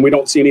pics and we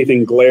don't see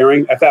anything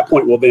glaring, at that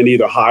point, we'll then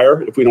either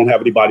hire if we don't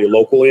have anybody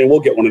locally, and we'll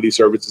get one of these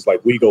services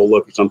like We Go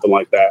Look or something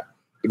like that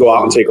to go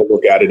out and take a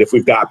look at it. If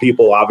we've got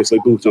people, obviously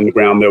boots on the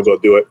ground, they'll go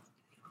do it,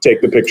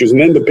 take the pictures. And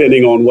then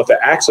depending on what the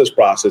access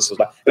process is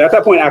like, and at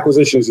that point,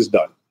 acquisitions is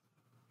done.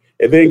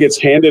 It then gets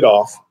handed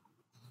off,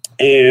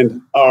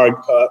 and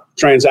our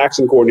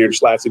transaction coordinator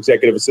 /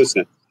 executive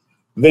assistant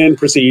then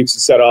proceeds to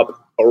set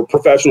up a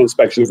professional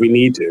inspection if we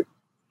need to.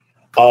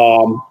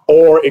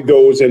 Or it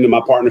goes into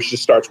my partner,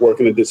 just starts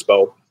working at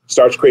Dispo,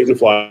 starts creating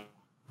flyers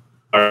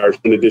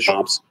in the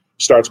shops,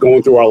 starts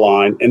going through our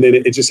line, and then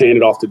it's just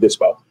handed off to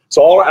Dispo.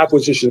 So all our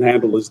acquisition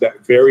handle is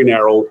that very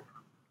narrow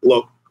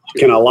look.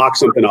 Can I lock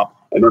something up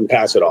and then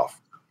pass it off?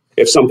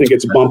 If something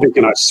gets bumpy,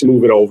 can I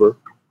smooth it over?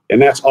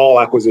 And that's all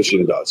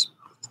acquisition does.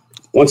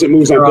 Once it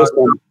moves on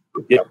Dispo,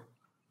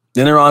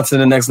 then they're on to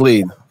the next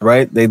lead,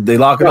 right? They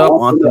lock it up,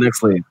 on to the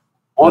next lead.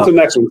 On to the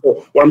next one.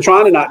 So what I'm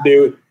trying to not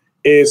do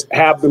is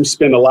have them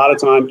spend a lot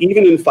of time,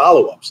 even in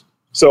follow-ups.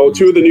 So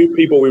two of the new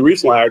people we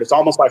recently hired, it's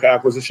almost like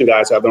acquisition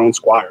guys have their own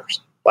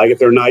squires, like if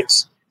they're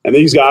knights, and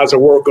these guys are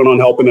working on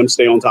helping them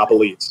stay on top of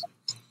leads,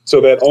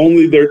 so that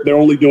they're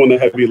only doing the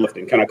heavy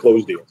lifting. Can I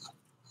close deals?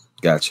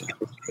 Gotcha.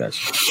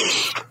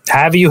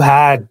 Have you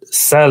had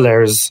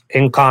sellers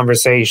in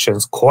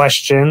conversations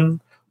question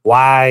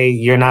why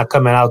you're not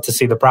coming out to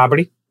see the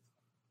property?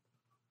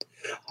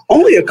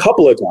 Only a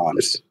couple of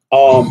times.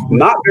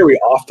 Not very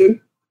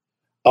often.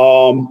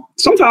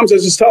 Sometimes I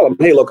just tell them,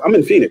 hey, look, I'm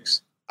in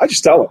Phoenix. I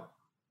just tell them,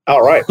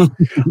 all right.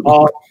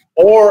 I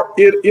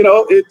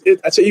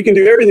say you can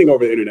do everything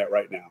over the internet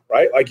right now,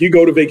 right? Like you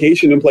go to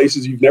vacation in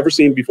places you've never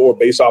seen before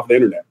based off the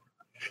internet.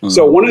 Mm-hmm.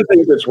 So one of the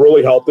things that's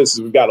really helped us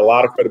is we've got a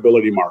lot of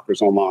credibility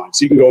markers online.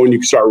 So you can go and you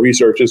can start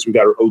researching. So we've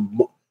got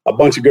a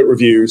bunch of good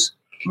reviews,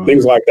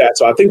 things like that.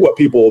 So I think what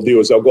people will do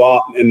is they'll go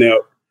out and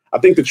I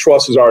think the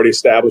trust is already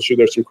established. So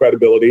there's some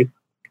credibility.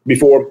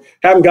 Before,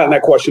 haven't gotten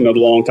that question in a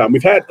long time.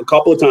 We've had a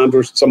couple of times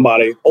where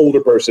somebody, older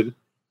person,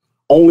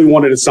 only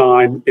wanted to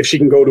sign if she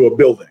can go to a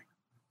building,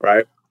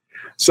 right?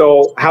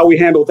 So how we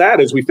handled that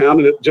is we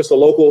found it at just a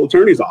local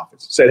attorney's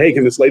office. Said, hey,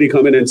 can this lady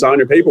come in and sign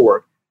her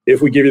paperwork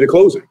if we give you the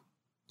closing?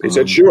 They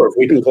said, sure. If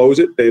we can close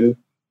it, then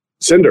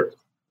send her.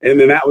 And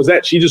then that was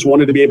that. She just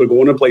wanted to be able to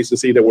go into a place and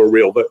see that we're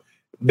real. But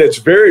that's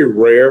very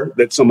rare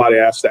that somebody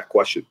asks that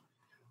question.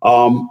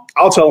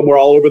 I'll tell them we're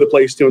all over the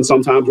place too, and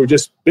sometimes we're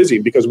just busy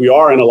because we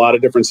are in a lot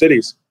of different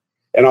cities.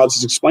 And I'll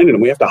just explain to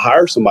them, we have to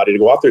hire somebody to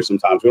go out there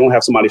sometimes. We don't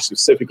have somebody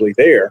specifically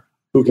there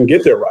who can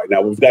get there right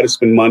now. We've got to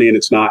spend money, and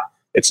it's not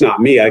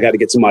me. I got to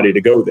get somebody to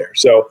go there.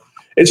 So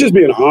it's just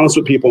being honest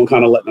with people and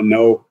kind of letting them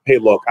know, hey,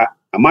 look,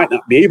 I might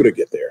not be able to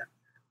get there.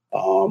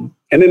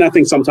 And then I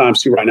think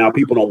sometimes too, right now,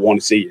 people don't want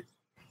to see you.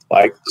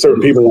 Like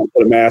certain people won't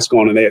put a mask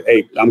on, and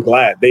hey, I'm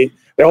glad they're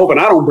hoping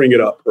I don't bring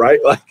it up, right?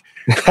 Like.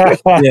 I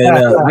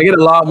get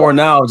a lot more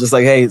now. Just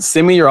like, hey,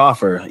 send me your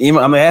offer. I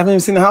haven't even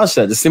seen the house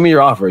yet. Just send me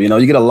your offer. You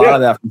get a lot of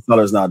that from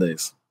sellers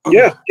nowadays.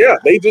 Yeah.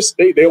 They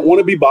don't want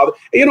to be bothered.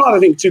 And I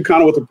think too,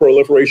 kind of with the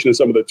proliferation of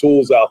some of the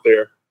tools out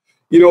there.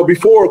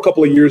 Before a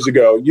couple of years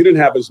ago, you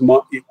didn't have as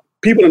much.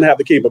 People didn't have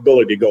the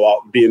capability to go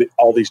out and be in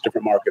all these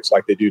different markets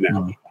like they do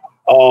now.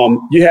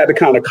 You had to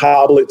kind of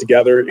cobble it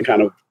together and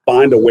kind of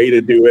find a way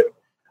to do it.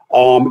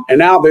 And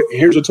now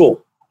here's a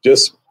tool.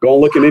 Just go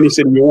and look in any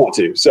city you want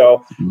to.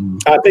 So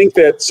I think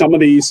that some of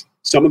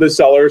the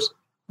sellers,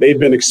 they've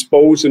been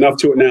exposed enough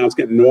to it now. It's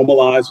getting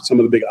normalized with some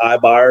of the big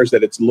iBuyers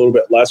that it's a little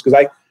bit less.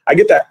 Because I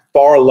get that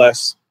far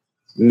less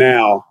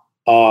now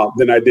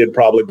than I did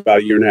probably about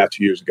a year and a half,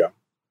 2 years ago.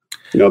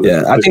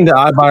 I think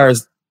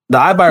the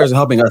iBuyers are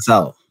helping us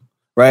out,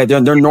 right? They're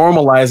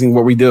normalizing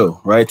what we do,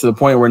 right? To the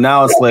point where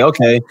now it's like,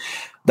 okay,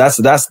 that's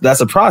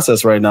a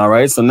process right now,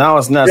 right? So now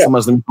it's not so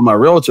much my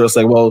realtor. It's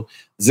like, well,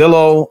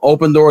 Zillow,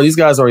 Open Door, these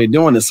guys are already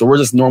doing this. So we're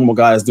just normal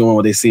guys doing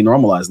what they see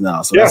normalized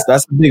now. So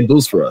that's a big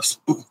boost for us.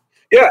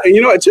 Yeah. And,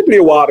 it took me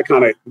a while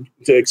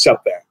to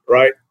accept that,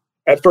 right?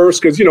 At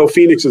first, because,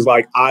 Phoenix is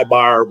like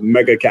iBuyer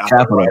mega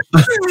capital.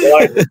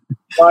 Right?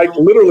 like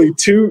literally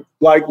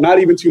not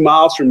even 2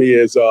 miles from me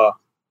is,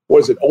 what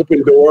is it?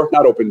 Open Door?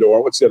 Not Open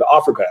Door. What's it?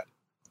 OfferPad.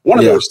 One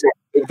of those.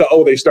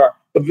 They start.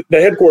 But the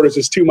headquarters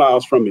is 2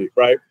 miles from me,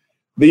 right?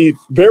 The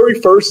very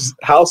first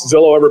house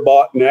Zillow ever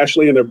bought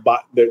nationally, and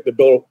the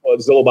bill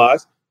Zillow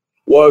buys,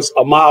 was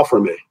a mile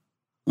from me,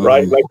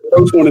 right? Like the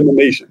first one in the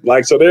nation.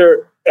 Like, so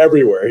they're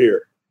everywhere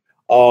here.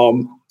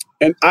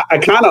 And I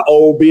kind of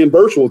owe being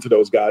virtual to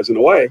those guys in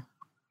a way,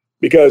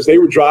 because they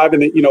were driving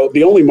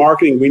the only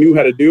marketing we knew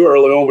how to do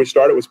early on when we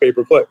started was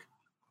pay-per-click.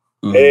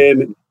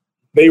 And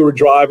they were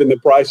driving the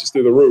prices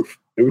through the roof,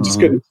 and we just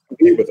couldn't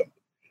compete with them.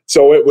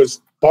 So it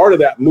was part of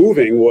that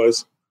moving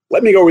was,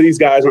 let me go where these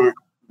guys aren't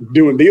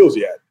doing deals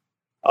yet.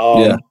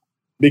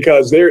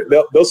 Because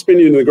they'll spin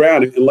you into the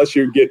ground unless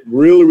you get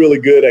really, really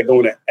good at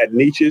going at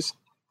niches.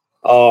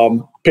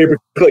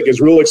 Pay-per-click is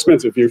real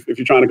expensive if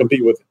you're trying to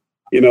compete with,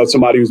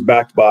 somebody who's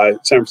backed by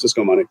San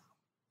Francisco money.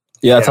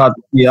 I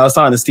was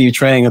talking to Steve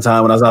Trang a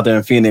time when I was out there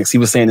in Phoenix. He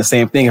was saying the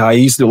same thing, how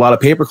he used to do a lot of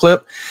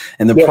pay-per-clip,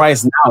 and the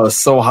price now is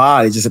so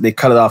high, they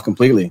cut it off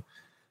completely.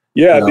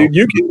 Yeah, dude,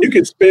 you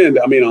can spend,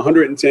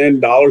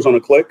 $110 on a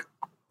click,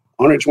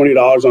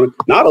 $120 on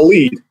not a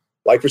lead,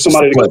 like for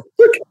somebody to go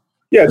click.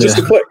 Yeah, just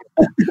a click.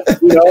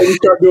 You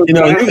start doing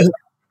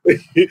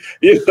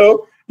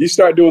you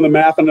start doing the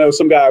math. I know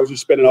some guy was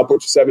just spending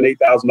upwards of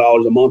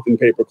 $7,000-$8,000 a month in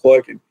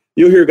pay-per-click, and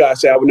you'll hear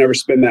guys say, I would never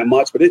spend that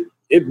much, but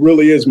it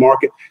really is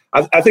market.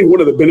 I think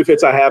one of the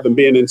benefits I have in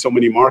being in so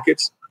many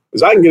markets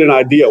is I can get an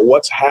idea of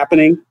what's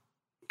happening,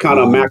 kind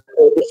of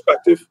macro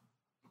perspective,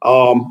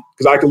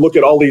 because I can look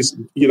at all these,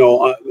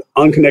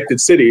 unconnected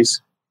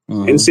cities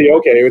and see,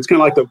 okay, it's kind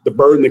of like the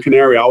bird and the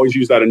canary. I always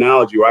use that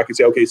analogy where I can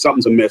say, okay,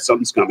 something's amiss,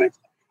 something's coming,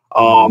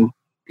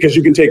 because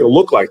you can take a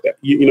look like that.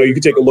 You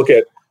can take a look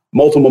at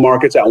multiple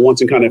markets at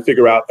once and kind of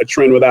figure out a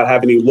trend without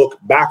having to look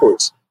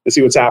backwards and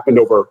see what's happened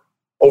over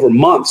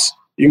months.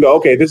 You can go,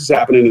 okay, this is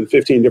happening in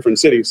 15 different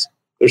cities.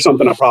 There's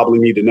something I probably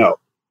need to know.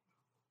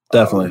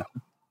 Definitely.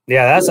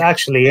 Yeah, that's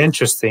actually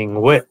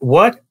interesting.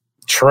 What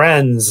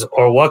trends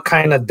or what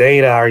kind of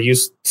data are you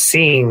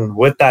seeing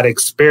with that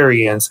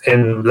experience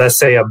in, let's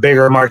say, a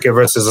bigger market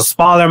versus a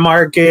smaller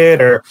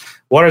market? Or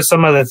what are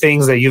some of the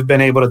things that you've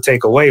been able to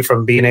take away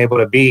from being able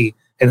to be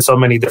in so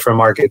many different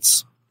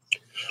markets?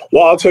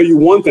 Well, I'll tell you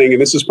one thing,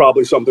 and this is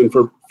probably something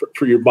for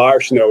your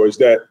buyers to know, is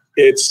that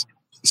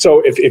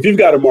so if you've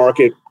got a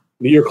market,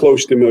 you're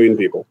close to 1 million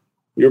people,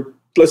 you're,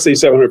 let's say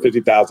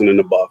 750,000 and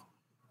above,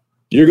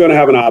 you're going to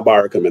have an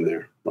iBuyer come in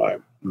there, right?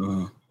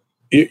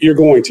 You're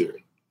going to.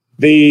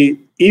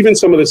 Even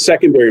some of the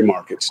secondary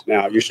markets,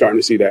 now you're starting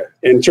to see that.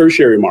 And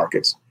tertiary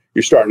markets,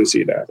 you're starting to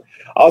see that.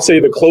 I'll say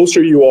the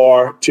closer you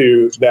are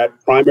to that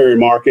primary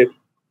market,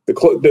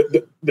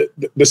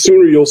 the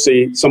sooner you'll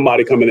see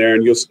somebody come in there,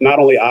 and you'll not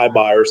only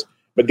iBuyers,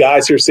 but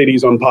guys hear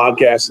cities on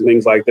podcasts and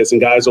things like this,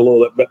 and guys are a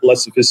little bit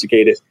less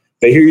sophisticated.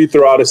 They hear you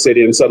throw out a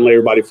city, and suddenly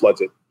everybody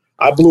floods it.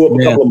 I blew up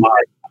a couple of mine,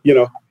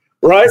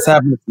 right?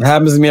 It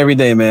happens to me every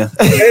day, man.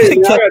 Hey,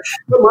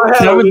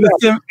 Kevin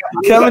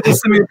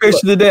just sent me a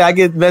picture today. I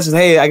get messages,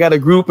 hey, I got a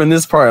group in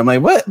this part. I'm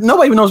like, what?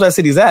 Nobody even knows where that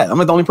city's at. I'm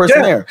like the only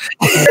person there.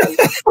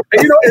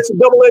 And it's a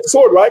double-edged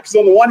sword, right? Because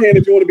on the one hand,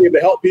 if you want to be able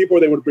to help people,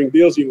 or they want to bring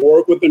deals, you can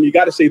work with them, you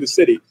got to see the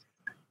city.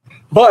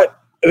 But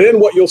then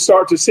what you'll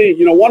start to see,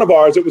 one of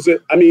ours,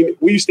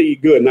 we used to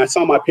eat good, and I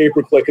saw my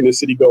pay-per-click in the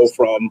city go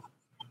from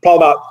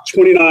probably about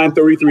 $29,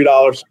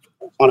 $33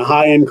 on a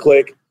high-end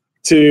click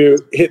to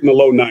hitting the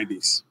low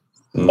 90s.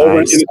 Nice. Over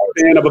in the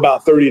span of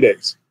about 30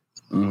 days.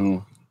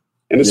 In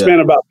the span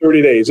of about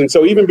 30 days. And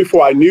so even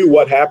before I knew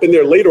what happened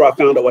there, later I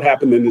found out what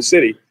happened in the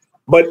city.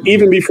 But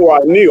even before I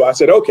knew, I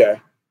said, okay,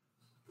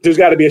 there's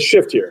got to be a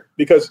shift here,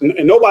 because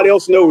and nobody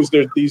else knows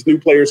there's these new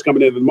players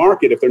coming into the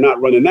market if they're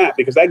not running that,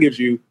 because that gives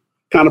you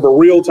kind of a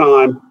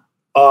real-time,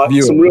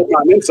 some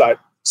real-time insight.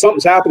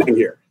 Something's happening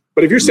here.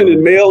 But if you're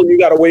sending mail and you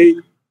got to wait,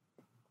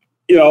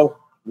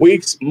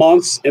 weeks,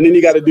 months, and then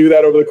you got to do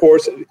that over the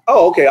course.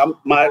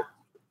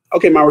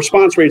 My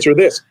response rates are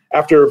this.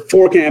 After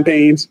 4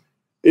 campaigns,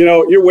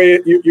 you're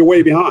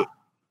way behind.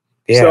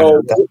 Yeah.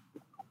 So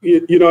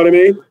you know what I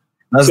mean?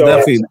 That's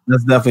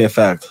definitely a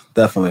fact.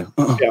 Definitely.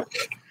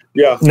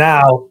 Yeah.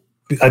 Now,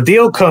 a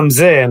deal comes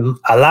in.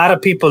 A lot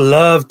of people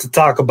love to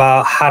talk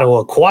about how to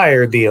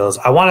acquire deals.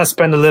 I want to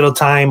spend a little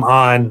time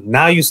on,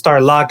 now you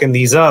start locking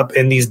these up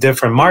in these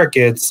different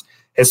markets,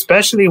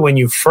 especially when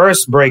you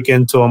first break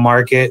into a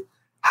market.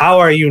 How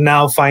are you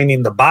now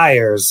finding the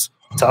buyers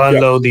to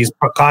unload these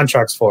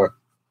contracts for?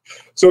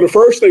 So the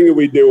first thing that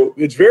we do,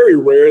 it's very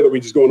rare that we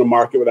just go in the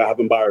market without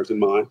having buyers in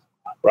mind,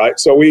 right?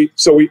 So we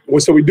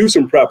do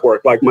some prep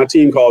work. Like my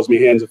team calls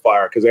me hands of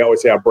fire, because they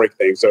always say I break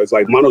things. So it's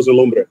like manos de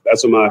lumbre.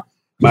 That's what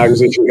my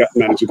acquisition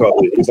manager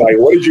called me. He's like,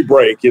 what did you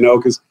break?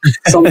 Because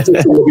something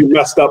will be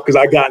messed up, because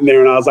I got in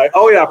there and I was like,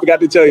 oh yeah, I forgot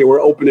to tell you, we're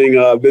opening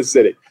this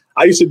city.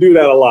 I used to do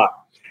that a lot.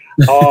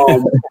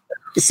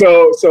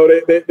 So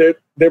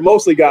they're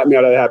mostly got me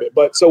out of the habit.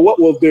 But so what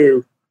we'll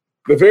do,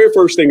 the very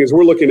first thing is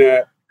we're looking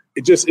at,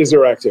 is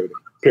there activity,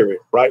 period,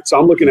 right? So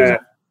I'm looking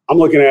at, I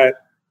want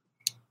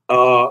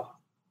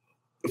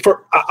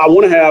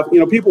to have,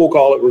 people will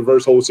call it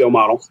reverse wholesale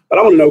model, but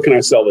I want to know, can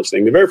I sell this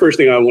thing? The very first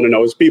thing I want to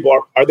know is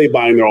are they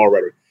buying there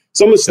already?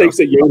 Some of the mistakes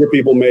that younger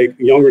people make,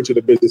 younger to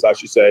the business, I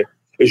should say,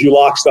 is you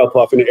lock stuff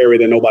up in an area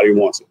that nobody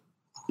wants it.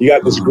 You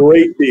got this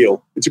great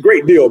deal. It's a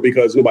great deal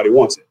because nobody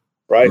wants it,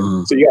 right?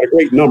 So you got a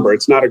great number.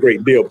 It's not a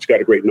great deal, but you got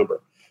a great number.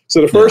 So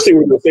the first thing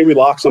we would say we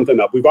lock something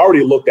up, we've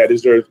already looked at,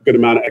 is there a good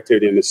amount of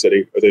activity in this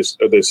city or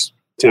this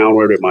town,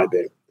 wherever it might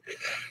be.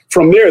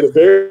 From there, the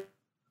very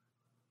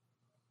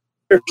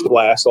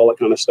blast, all that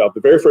kind of stuff,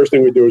 the very first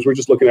thing we do is we're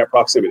just looking at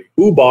proximity.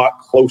 Who bought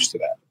close to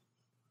that?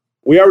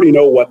 We already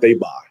know what they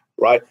buy,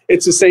 right?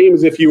 It's the same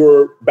as if you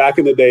were back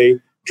in the day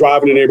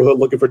driving a neighborhood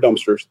looking for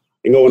dumpsters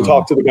and go and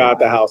talk to the guy at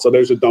the house. So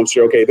there's a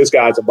dumpster. Okay, this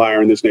guy's a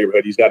buyer in this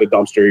neighborhood. He's got a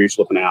dumpster. He's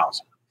flipping a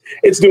house.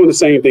 It's doing the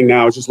same thing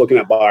now. It's just looking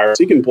at buyers.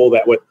 You can pull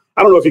that with,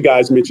 I don't know if you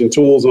guys mentioned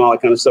tools and all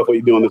that kind of stuff, what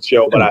you do on the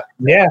show, but I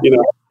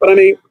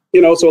mean,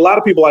 so a lot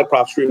of people like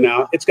PropStream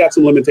now. It's got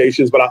some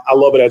limitations, but I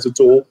love it as a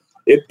tool.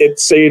 It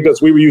saved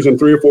us. We were using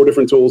 3 or 4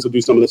 different tools to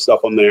do some of this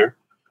stuff on there.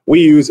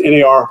 We use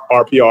NAR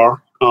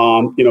RPR,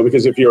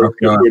 because if you're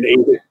an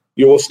agent,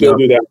 you will still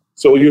do that.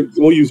 So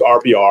we'll use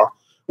RPR.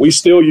 We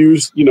still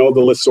use, the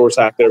list source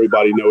hack that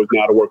everybody knows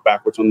now to work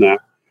backwards on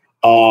that.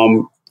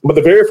 But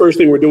the very first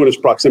thing we're doing is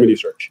proximity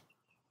search.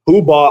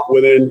 Who bought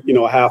within,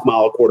 a half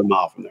mile, a quarter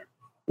mile from there?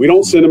 We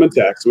don't send them a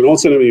text. We don't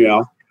send them an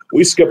email.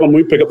 We skip them.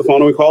 We pick up the phone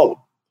and we call them.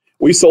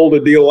 We sold a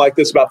deal like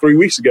this about 3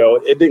 weeks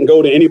ago. It didn't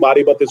go to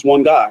anybody but this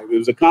one guy. It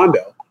was a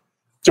condo.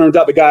 Turns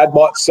out the guy had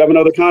bought 7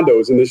 other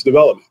condos in this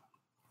development.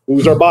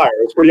 Who's our buyer?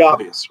 It's pretty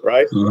obvious,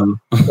 right?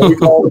 Mm-hmm. So we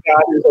called the guy.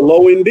 It was a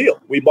low-end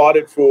deal. We bought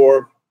it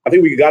for, I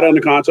think we got it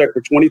under contract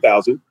for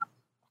 $20,000.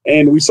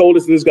 And we sold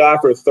it to this guy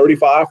for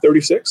 $35,000,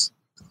 $36,000.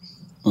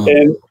 Mm-hmm.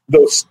 And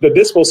the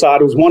dispo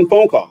side was one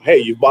phone call. Hey,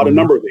 you bought a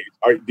number of these.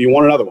 All right, do you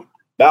want another one?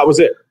 That was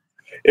it.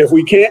 If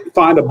we can't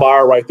find a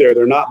buyer right there,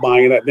 they're not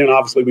buying that, then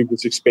obviously we can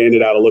expand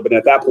it out a little bit. And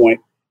at that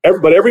point,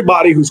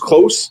 everybody who's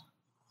close,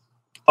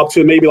 up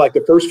to maybe like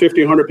the first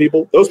 50, 100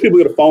 people, those people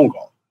get a phone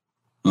call.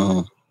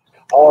 Mm-hmm.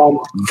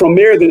 From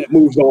there, then it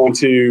moves on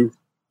to,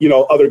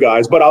 other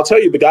guys. But I'll tell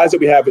you, the guys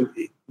that we have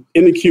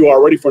in the queue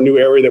already for a new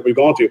area that we've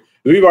gone to,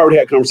 we've already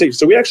had conversations.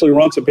 So we actually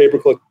run some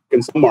pay-per-click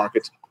in some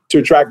markets to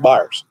attract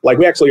buyers. Like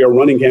we actually are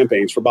running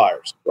campaigns for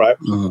buyers, right?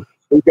 Mm-hmm.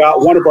 We've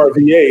got one of our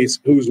VAs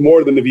who's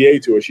more than the VA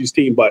to us. She's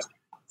team, but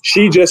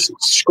she just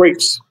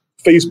scrapes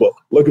Facebook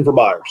looking for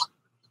buyers.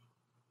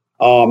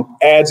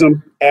 Adds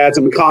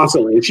them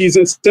constantly. And she's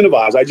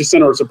incentivized. I just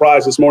sent her a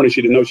surprise this morning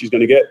she didn't know she's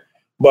going to get.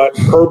 But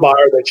her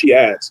buyer that she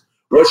adds,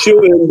 what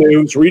she'll then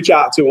do is reach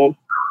out to them,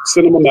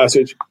 send them a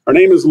message. Her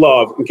name is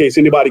Love, in case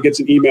anybody gets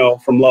an email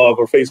from Love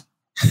or Facebook.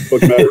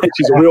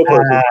 She's a real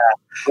person.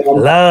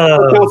 Love.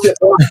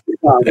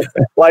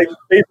 Like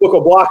Facebook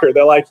will block her.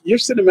 They're like, you're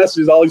sending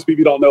messages all these people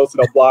you don't know, so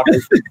they'll block her.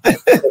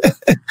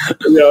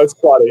 It's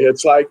funny.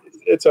 It's like,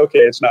 it's okay.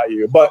 It's not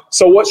you. But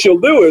so what she'll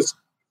do is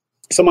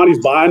somebody's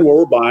buying where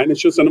we're buying, and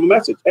she'll send them a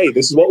message. Hey,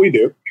 this is what we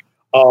do.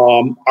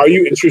 Are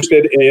you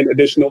interested in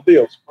additional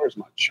deals? Where's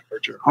my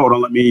charger? Hold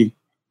on. Let me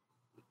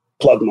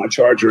plug my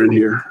charger in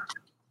here.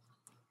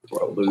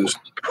 I'll lose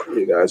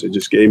you guys. It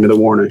just gave me the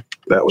warning.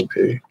 That would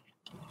be.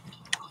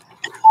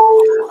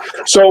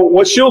 So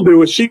what she'll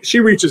do is she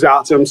reaches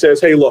out to them and says,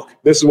 hey, look,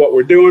 this is what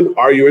we're doing.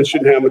 Are you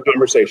interested in having a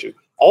conversation?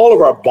 All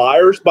of our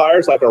buyers,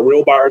 like our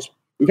real buyers,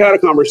 we've had a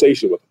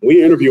conversation with them.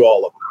 We interview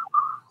all of them.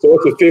 So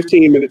it's a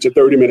 15-minute to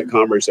 30-minute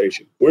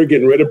conversation. We're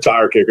getting rid of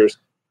tire kickers.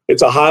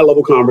 It's a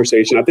high-level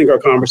conversation. I think our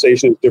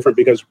conversation is different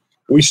because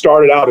we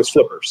started out as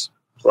flippers,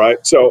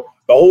 right? So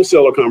the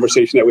wholesaler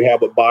conversation that we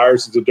have with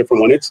buyers is a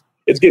different one. It's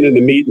getting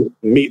into meat and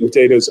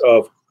potatoes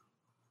of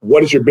what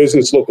does your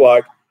business look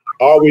like?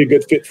 Are we a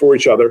good fit for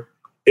each other?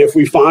 If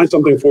we find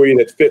something for you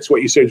that fits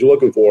what you said you're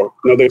looking for,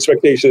 the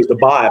expectation is to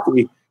buy.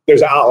 If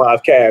there's an outlet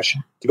of cash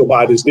to go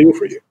buy this deal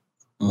for you.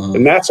 Mm-hmm.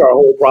 And that's our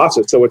whole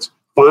process. So it's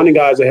finding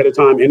guys ahead of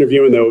time,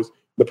 interviewing those,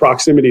 the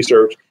proximity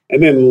search,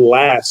 and then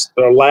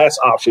our last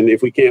option,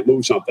 if we can't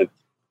move something,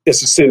 is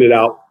to send it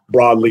out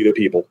broadly to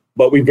people.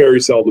 But we very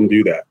seldom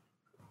do that.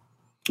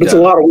 It's a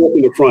lot of work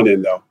in the front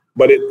end, though.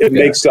 But it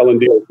makes selling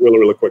deals really,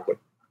 really quickly.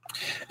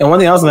 And one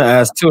thing I was going to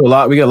ask too,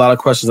 we get a lot of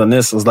questions on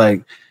this. Is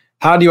like,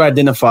 how do you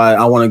identify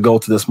I want to go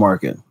to this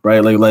market, right?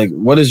 Like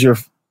what is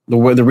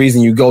the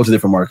reason you go to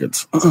different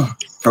markets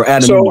or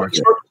add a new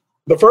market?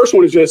 The first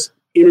one is just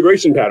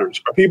immigration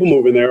patterns. Are people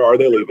moving there? Are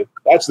they leaving?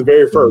 That's the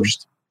very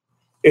first.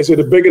 Is it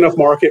a big enough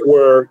market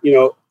where,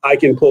 I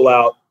can pull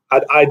out,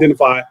 I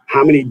identify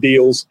how many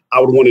deals I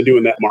would want to do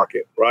in that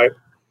market, right?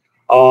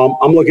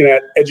 I'm looking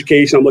at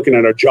education. I'm looking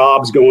at our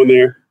jobs going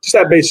there. Just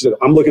that basis.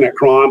 I'm looking at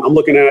crime. I'm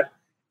looking at,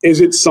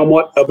 is it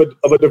somewhat of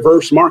a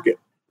diverse market?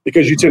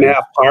 Because you tend to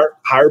have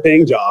higher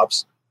paying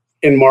jobs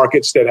in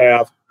markets that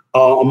have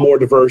a more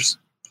diverse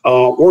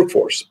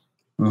workforce.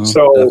 Mm-hmm,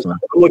 so definitely.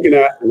 I'm looking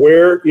at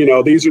where,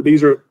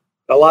 these are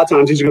a lot of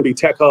times these are going to be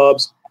tech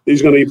hubs.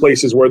 These are going to be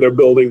places where they're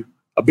building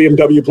a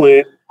BMW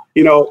plant.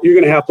 You're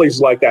going to have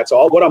places like that.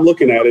 So what I'm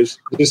looking at is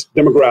just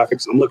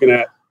demographics. I'm looking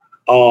at,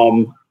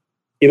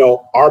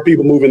 are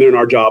people moving there and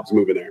our jobs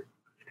moving there?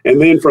 And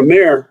then from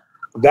there,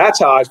 that's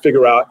how I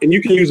figure out, and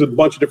you can use a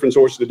bunch of different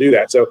sources to do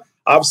that. So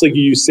obviously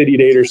you use city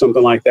data or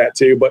something like that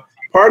too, but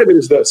part of it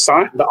is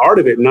the art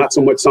of it, not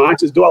so much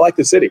science, is do I like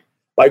the city?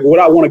 Like, would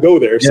I want to go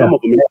there? Yeah,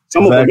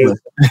 some of them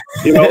is,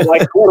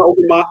 like I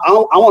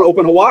want to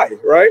open Hawaii,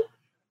 right?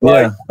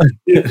 Like,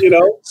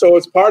 so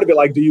it's part of it.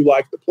 Like, do you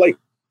like the place?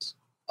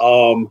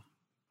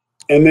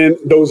 And then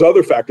those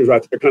other factors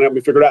right there kind of help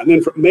me figure it out. And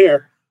then from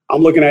there,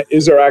 I'm looking at,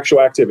 is there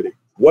actual activity?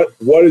 What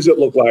does it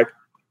look like?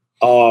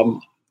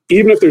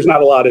 Even if there's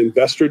not a lot of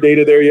investor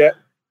data there yet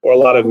or a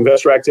lot of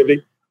investor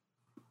activity,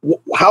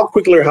 how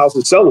quickly are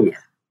houses selling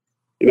there?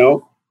 You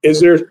know, is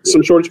there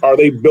some shortage? Are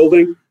they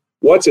building?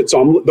 What's it?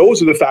 So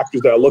those are the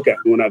factors that I look at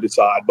when I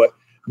decide. But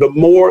the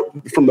more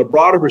from the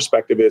broader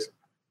perspective is,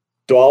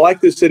 do I like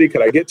this city?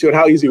 Could I get to it?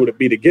 How easy would it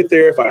be to get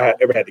there if I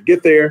ever had to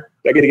get there?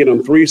 Do I get to get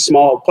on 3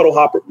 small puddle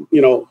hopper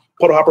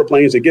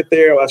planes to get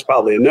there? Well, that's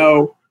probably a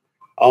no.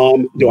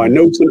 Do I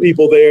know some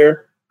people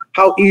there?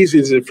 How easy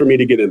is it for me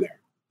to get in there?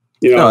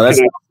 You know,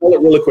 can I pull it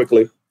really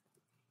quickly?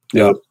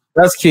 Yeah.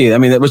 That's key. I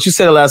mean, what you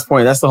said the last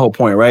point, that's the whole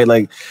point, right?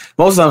 Like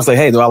most of the time it's like,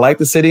 hey, do I like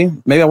the city?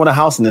 Maybe I want a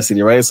house in the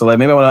city, right? So like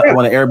maybe I want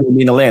an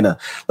Airbnb in Atlanta.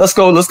 Let's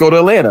go to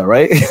Atlanta,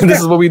 right? This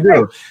is what we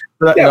do.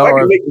 I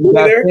can make money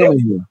there.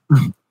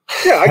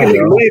 I can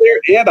make money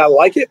there and I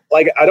like it.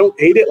 Like I don't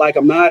hate it. Like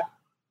I'm not,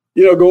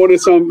 going to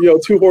some,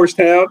 2-horse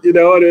town,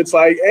 and it's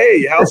like,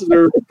 hey, houses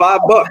are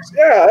 $5.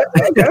 Yeah.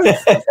 Okay.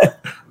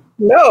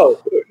 No,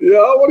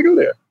 I want to go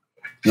there.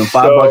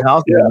 $5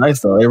 house, nice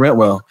though. They rent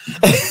well.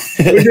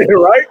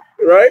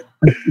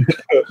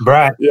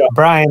 Right.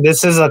 Brian,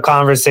 this is a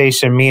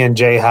conversation me and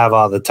Jay have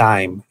all the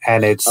time,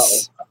 and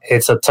it's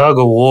a tug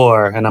of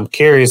war, and I'm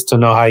curious to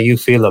know how you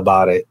feel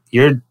about it.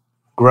 You're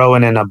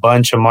growing in a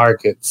bunch of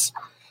markets.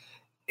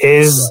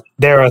 Is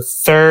there a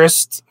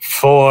thirst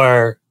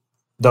for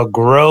the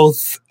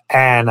growth,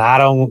 and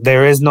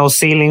there is no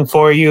ceiling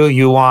for you?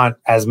 You want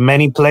as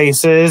many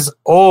places,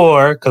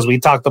 or, because we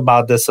talked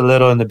about this a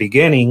little in the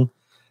beginning,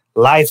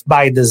 life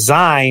by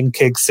design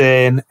kicks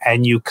in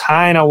and you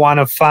kind of want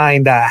to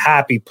find that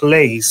happy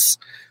place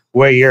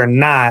where you're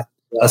not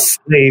a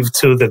slave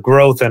to the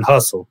growth and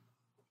hustle.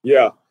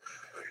 Yeah.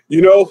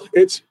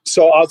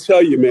 So I'll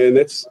tell you, man,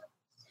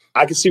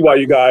 I can see why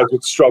you guys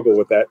would struggle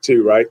with that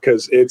too, right?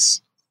 Because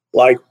it's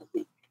like,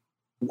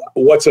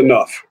 what's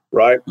enough,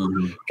 right?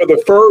 Mm-hmm.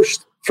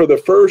 For the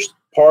first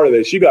part of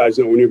this, you guys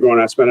know when you're growing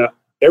out, spend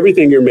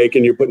everything you're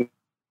making, you're putting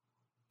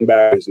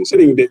back and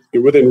sitting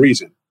within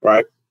reason,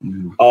 right?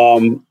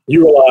 Mm-hmm.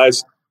 You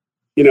realize,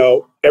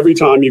 every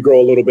time you grow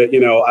a little bit,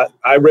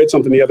 I read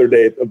something the other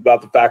day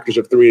about the factors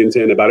of 3 and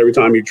 10, about every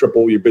time you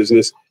triple your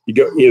business, you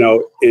go,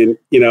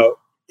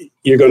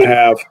 you're going to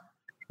have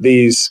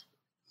these,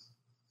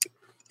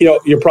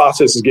 your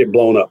processes get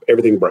blown up.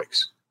 Everything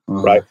breaks,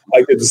 right?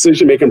 Like the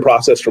decision-making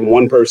process from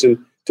 1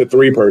 person to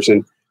 3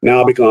 person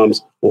now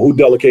becomes, well, who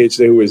delegates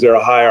to who? Is there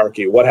a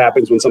hierarchy? What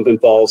happens when something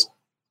falls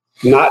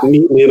not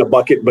neatly in a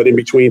bucket, but in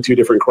between 2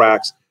 different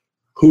cracks?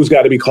 Who's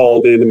got to be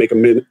called in to make a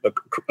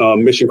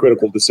mission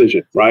critical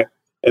decision, right?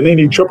 And then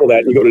you triple that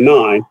and you go to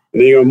 9, and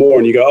then you go more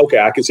and you go, okay,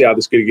 I can see how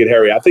this could get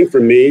hairy. I think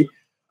for me,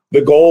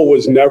 the goal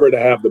was never to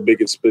have the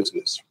biggest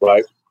business,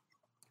 right?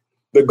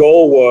 The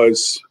goal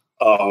was,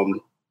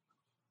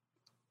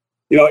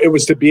 it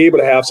was to be able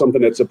to have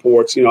something that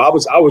supports, I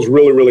was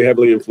really, really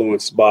heavily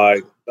influenced by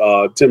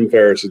Tim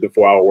Ferriss's The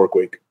 4-Hour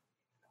Workweek.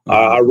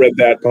 I read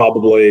that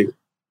probably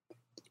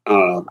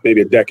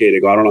maybe a decade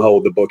ago. I don't know how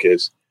old the book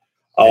is.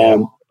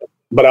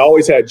 But I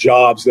always had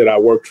jobs that I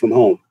worked from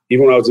home.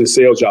 Even when I was in a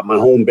sales job, my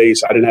home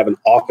base, I didn't have an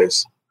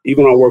office.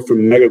 Even when I worked for a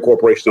mega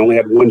corporation, I only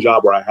had one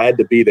job where I had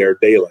to be there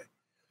daily.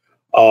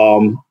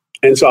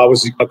 And so I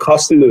was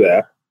accustomed to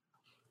that.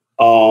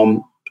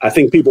 I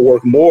think people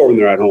work more when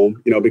they're at home,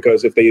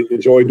 because if they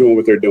enjoy doing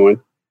what they're doing.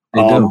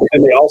 And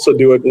they also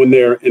do it when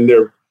they're in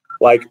their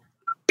like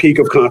peak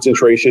of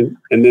concentration,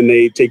 and then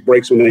they take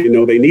breaks when they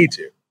know they need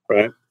to,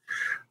 right?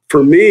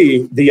 For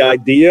me, the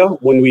idea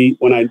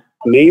when I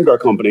named our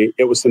company,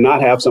 it was to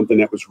not have something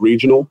that was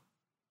regional.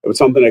 It was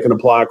something that could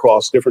apply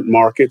across different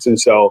markets. And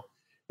so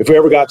if we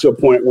ever got to a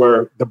point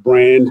where the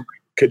brand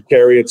could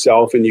carry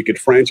itself and you could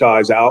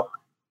franchise out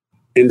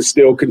and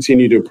still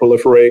continue to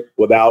proliferate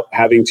without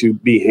having to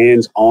be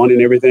hands-on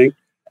and everything,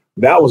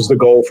 that was the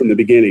goal from the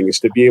beginning, is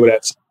to be able to,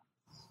 at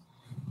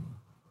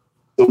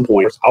some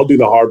point, I'll do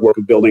the hard work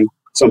of building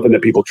something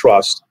that people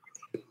trust.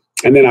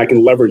 And then I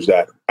can leverage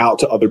that out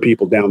to other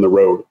people down the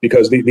road,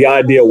 because the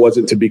idea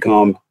wasn't to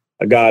become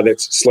a guy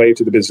that's slave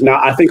to the business.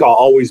 Now, I think I'll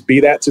always be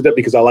that to that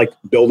because I like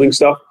building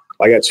stuff.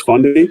 Like, that's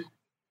fun to me.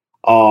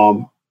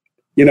 But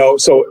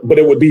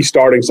it would be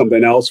starting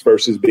something else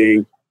versus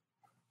being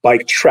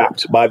like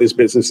trapped by this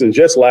business. And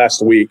just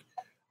last week,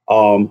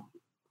 I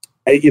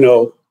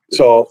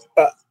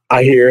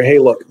hear, hey,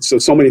 look,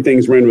 so many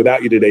things ran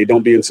without you today.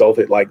 Don't be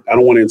insulted. Like, I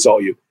don't want to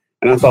insult you.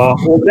 And I thought,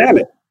 well, damn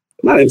it.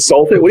 I'm not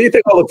insulted. What do you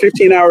think all the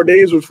 15-hour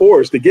days was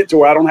for? Is to get to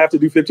where I don't have to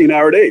do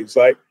 15-hour days.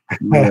 Like,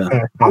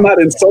 I'm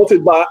not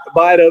insulted by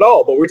it at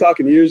all, but we're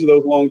talking years of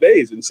those long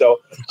days. And so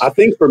I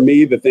think for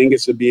me, the thing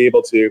is to be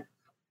able to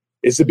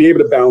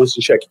balance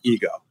and check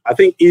ego. I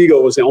think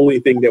ego is the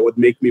only thing that would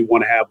make me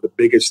want to have the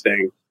biggest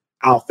thing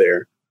out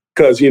there.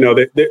 Cause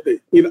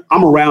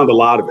I'm around a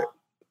lot of it,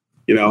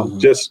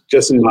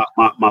 just in my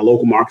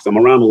local markets, I'm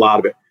around a lot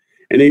of it.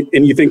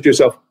 And you think to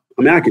yourself,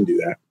 I can do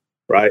that.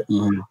 Right.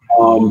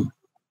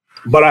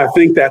 But I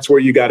think that's where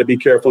you got to be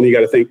careful, and you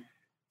got to think,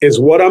 is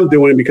what I'm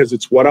doing because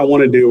it's what I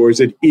want to do, or is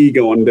it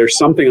ego and there's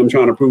something I'm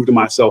trying to prove to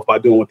myself by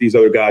doing what these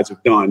other guys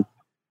have done?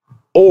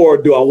 Or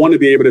do I want to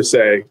be able to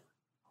say,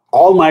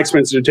 all my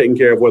expenses are taken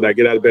care of, whether I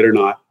get out of bed or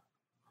not.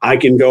 I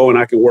can go and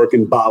I can work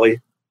in Bali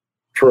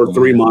for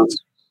 3 months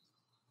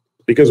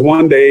because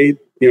one day,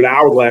 the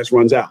hourglass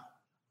runs out,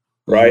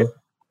 right?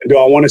 And do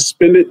I want to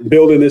spend it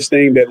building this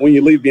thing that when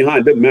you leave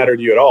behind doesn't matter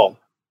to you at all?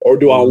 Or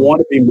do I want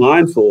to be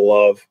mindful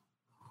of,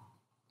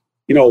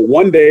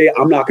 one day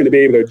I'm not going to be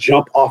able to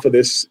jump off of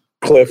this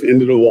cliff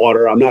into the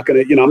water. I'm not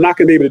going to, I'm not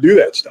going to be able to do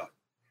that stuff.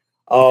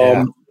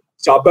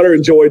 So I better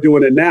enjoy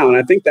doing it now. And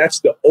I think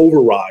that's the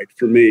override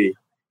for me,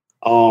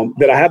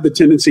 that I have the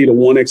tendency to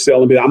want to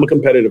excel and I'm a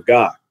competitive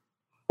guy,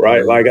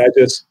 right? Like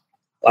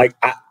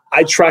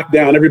I tracked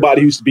down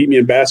everybody who used to beat me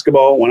in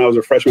basketball when I was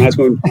a freshman in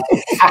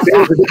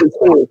high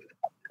school.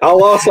 I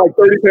lost like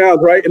 30 pounds,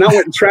 right? And I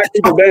went and tracked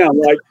people down,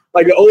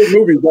 like the old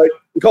movies, like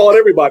call it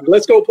everybody,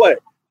 let's go play.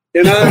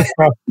 And I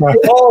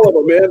all of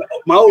them, man.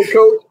 My old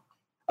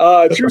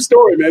coach, true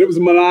story, man. It was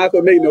maniacal.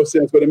 It made no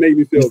sense, but it made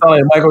me feel.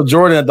 Like Michael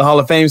Jordan at the Hall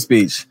of Fame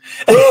speech.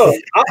 Bro,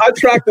 I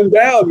tracked them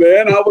down,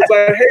 man. I was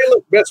like, hey,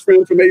 look, best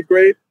friend from 8th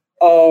grade,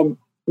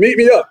 meet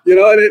me up,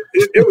 and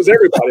it was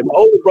everybody. My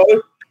older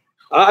brother,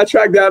 I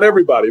tracked down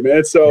everybody,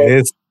 man. So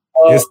it's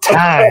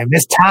time.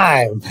 It's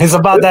time. It's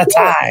about that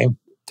time.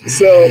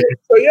 So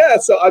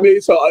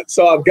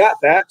I've got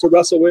that to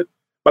wrestle with.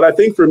 But I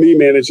think for me,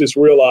 man, it's just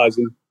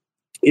realizing,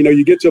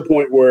 you get to a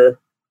point where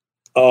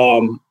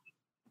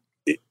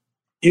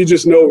you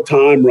just know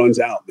time runs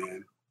out,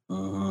 man.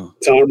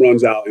 Time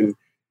runs out. And,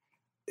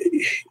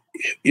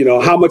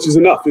 how much is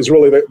enough is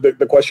really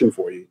the question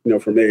for you,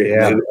 for me.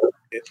 Yeah. And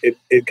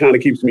it kind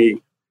of keeps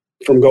me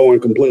from going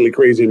completely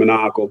crazy and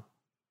maniacal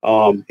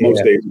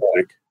most days, I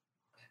think.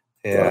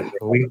 Yeah.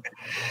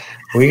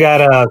 We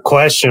got a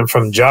question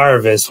from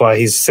Jarvis while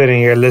he's sitting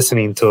here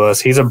listening to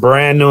us. He's a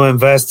brand new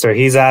investor.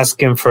 He's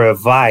asking for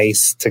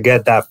advice to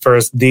get that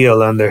first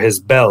deal under his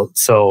belt.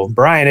 So,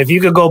 Brian, if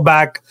you could go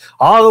back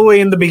all the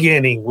way in the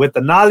beginning with the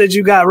knowledge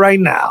you got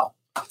right now.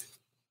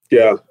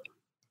 Yeah.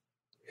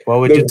 What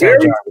would you tell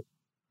Jarvis?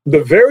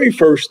 The very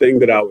first thing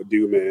that I would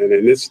do, man,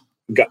 and this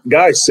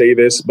guys say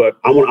this, but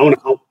I want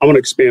to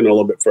expand it a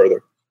little bit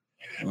further.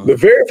 The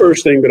very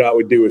first thing that I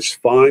would do is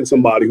find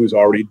somebody who's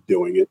already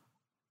doing it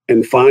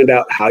and find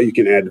out how you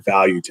can add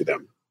value to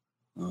them.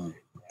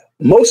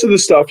 Most of the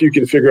stuff you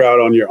can figure out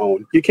on your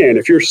own. You can,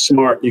 if you're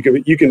smart, you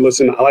can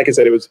listen. Like I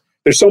said,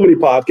 there's so many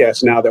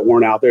podcasts now that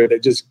weren't out there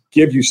that just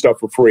give you stuff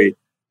for free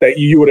that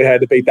you would have had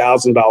to pay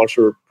 $1,000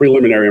 for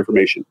preliminary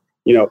information,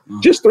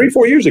 just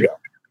 3-4 years ago.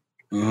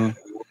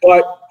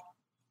 But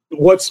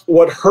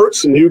what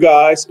hurts new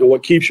guys and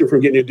what keeps you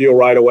from getting a deal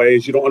right away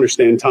is you don't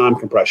understand time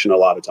compression a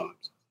lot of times.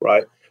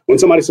 Right? When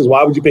somebody says,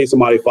 why would you pay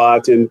somebody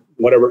 $5, $10,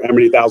 whatever, how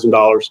many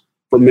 $1,000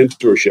 for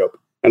mentorship?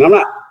 And I'm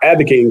not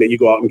advocating that you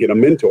go out and get a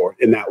mentor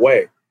in that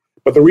way.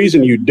 But the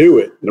reason you do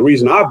it, the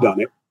reason I've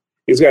done it,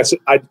 is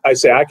I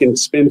say I can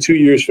spend 2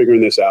 years figuring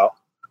this out,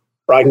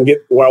 or I can get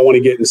where I want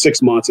to get in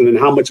 6 months. And then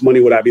how much money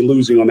would I be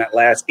losing on that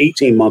last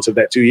 18 months of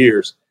that 2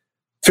 years,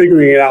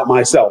 figuring it out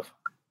myself,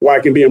 where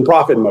I can be in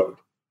profit mode,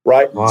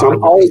 right? Wow. So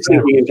I'm always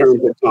thinking in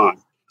terms of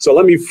time. So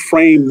let me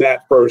frame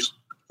that first.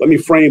 Let me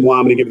frame why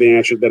I'm going to give the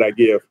answer that I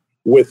give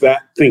with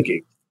that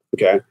thinking,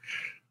 okay?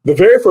 The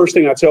very first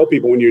thing I tell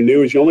people when you're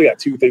new is you only got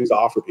 2 things to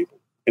offer people.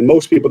 And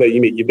most people that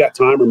you meet, you've got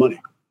time or money.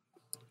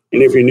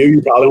 And if you're new,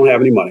 you probably don't have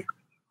any money,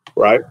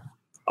 right?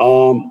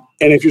 And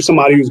if you're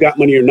somebody who's got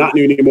money, you're not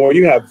new anymore,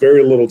 you have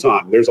very little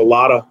time. There's a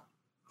lot of,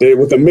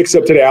 with the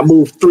mix-up today, I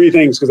moved 3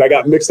 things because I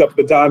got mixed up at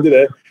the time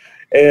today.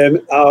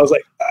 And I was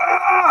like,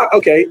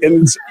 okay.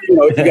 And,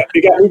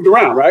 it got moved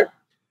around, right?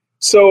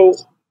 So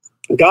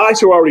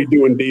guys who are already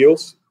doing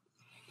deals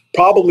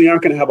probably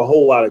aren't going to have a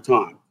whole lot of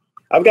time.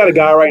 I've got a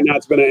guy right now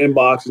that's been in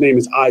inbox. His name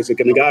is Isaac,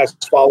 and the guy's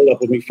followed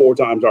up with me 4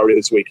 times already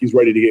this week. He's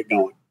ready to get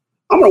going.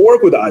 I'm going to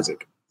work with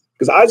Isaac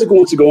because Isaac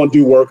wants to go and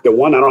do work that,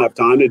 1, I don't have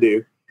time to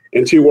do,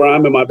 and 2, where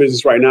I'm in my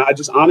business right now,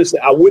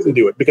 I wouldn't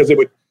do it because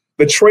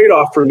the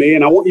trade-off for me,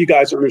 and I want you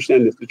guys to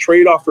understand this, the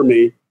trade-off for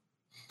me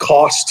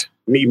cost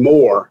me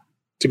more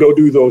to go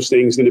do those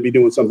things than to be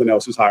doing something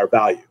else that's higher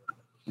value.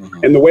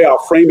 And the way I'll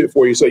frame it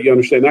for you so you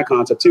understand that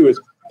concept too is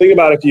think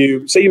about if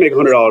you say you make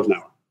 $100 an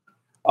hour.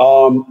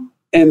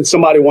 And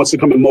somebody wants to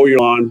come and mow your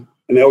lawn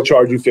and they'll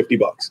charge you $50.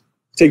 It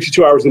takes you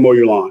 2 hours to mow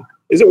your lawn.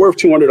 Is it worth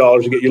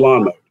 $200 to get your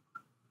lawn mowed?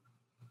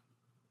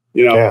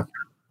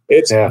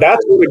 That's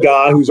what a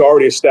guy who's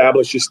already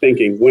established his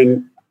thinking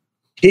when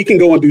he can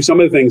go and do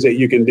some of the things that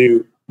you can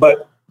do,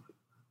 but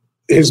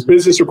his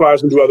business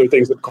requires him to do other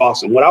things that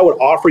cost him. What I would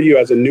offer you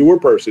as a newer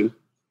person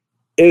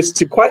is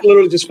to quite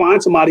literally just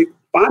find somebody,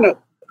 find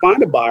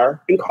a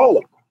buyer and call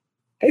them.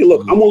 Hey,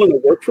 look, I'm willing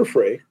to work for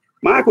free.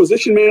 My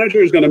acquisition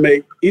manager is going to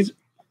make, he's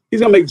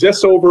going to make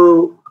just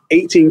over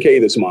 $18K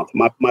this month,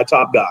 my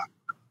top guy.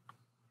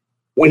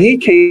 When he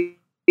came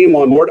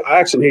on board, I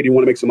asked him, hey, do you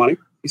want to make some money?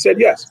 He said,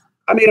 yes.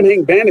 I made him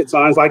hang bandit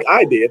signs like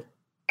I did.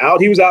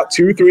 He was out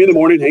 2-3 in the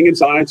morning hanging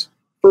signs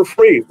for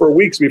free for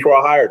weeks before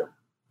I hired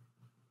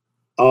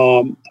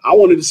I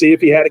wanted to see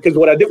if he had it, because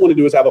what I didn't want to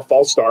do is have a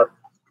false start,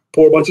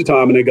 pour a bunch of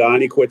time in a guy,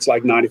 and he quits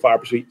like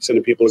 95%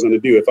 of people are going to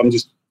do. If I'm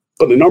just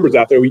putting the numbers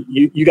out there,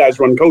 you guys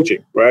run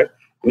coaching, right?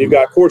 And you've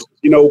got courses,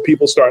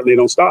 people start and they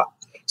don't stop.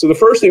 So the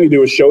first thing you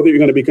do is show that you're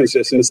going to be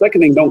consistent. The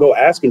second thing, don't go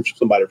asking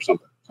somebody for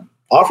something.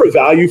 Offer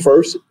value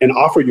first and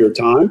offer your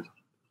time,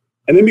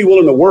 and then be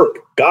willing to work.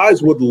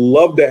 Guys would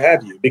love to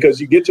have you, because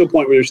you get to a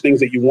point where there's things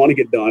that you want to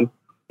get done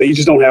that you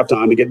just don't have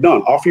time to get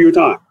done. Offer your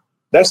time.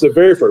 That's the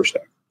very first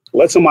thing.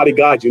 Let somebody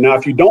guide you. Now,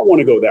 if you don't want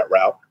to go that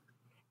route,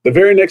 the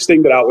very next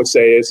thing that I would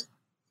say is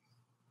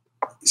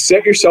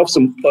set yourself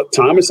some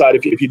time aside.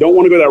 If you don't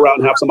want to go that route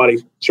and have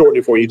somebody shorten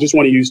it for you, just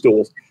want to use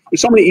tools.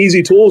 There's so many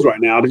easy tools right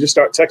now to just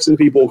start texting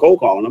people, cold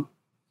calling them.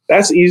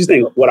 That's the easy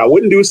thing. What I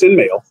wouldn't do is send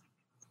mail.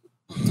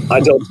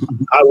 I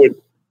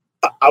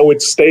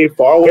would stay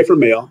far away from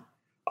mail.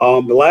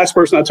 The last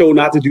person I told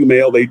not to do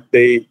mail, they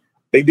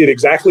did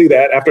exactly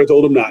that after I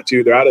told them not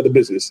to. They're out of the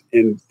business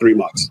in 3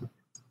 months.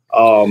 But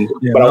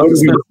I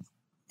wouldn't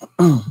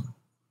do.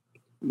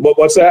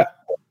 What's that?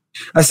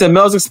 I said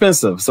mail's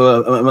expensive.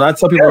 So when I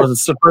tell people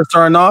it's first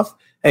starting off,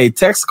 hey,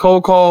 text,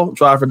 cold call,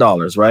 drive for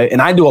dollars, right?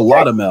 And I do a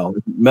lot of mail.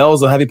 Mail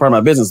is a heavy part of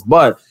my business,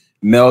 but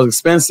mail is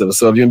expensive.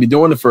 So if you're gonna be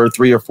doing it for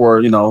 3 or 4,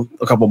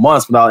 a couple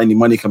months without any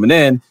money coming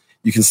in,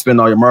 you can spend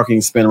all your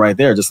marketing spend right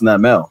there, just in that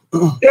mail.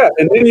 Yeah,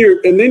 and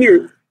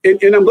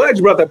I'm glad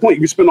you brought that point.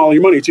 You spend all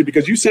your money too,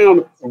 because you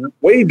sound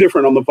way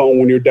different on the phone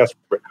when you're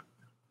desperate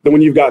than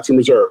when you've got some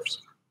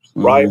reserves,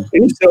 right?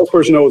 Any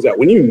salesperson knows that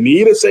when you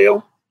need a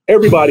sale,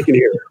 everybody can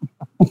hear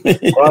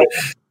it, right?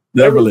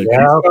 Definitely.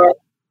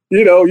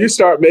 You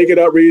start making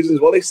up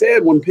reasons. Well, they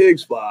said when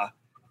pigs fly,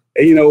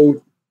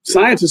 and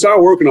scientists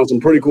are working on some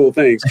pretty cool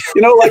things.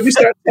 Like you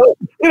start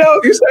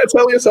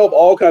telling yourself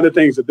all kind of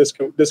things that this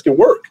can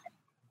work.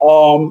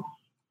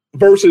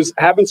 Versus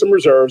having some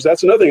reserves.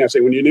 That's another thing I say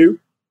when you're new.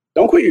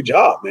 Don't quit your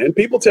job, man.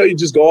 People tell you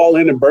just go all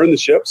in and burn the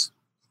ships.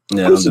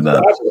 Yeah, I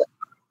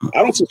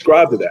don't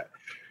subscribe to that.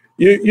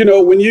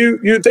 When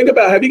you think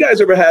about, have you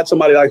guys ever had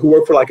somebody who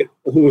worked for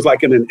who was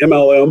in an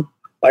MLM,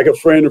 like a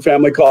friend or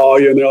family call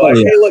you and they're like,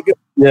 hey, look,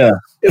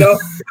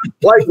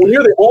 like when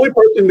you're the only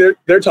person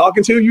they're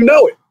talking to,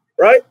 it,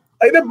 right?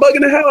 Like they're bugging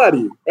the hell out of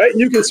you, right?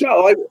 You can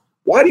smell like,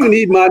 why do you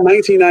need my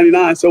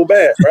 $19.99 so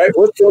bad, right?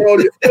 What's going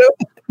on?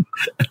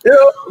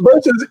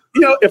 Versus,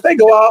 if they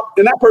go out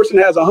and that person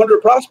has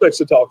 100 prospects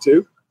to talk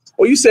to,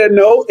 well, you said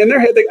no. In their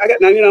head, I got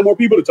 99 more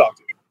people to talk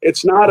to.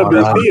 It's not a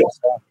big deal,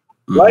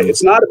 right?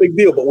 It's not a big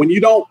deal. But when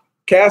you don't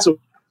cast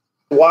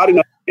wide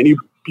enough and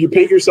you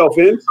paint yourself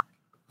in,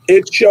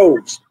 it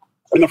shows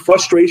in the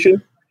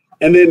frustration.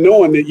 And then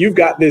knowing that you've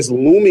got this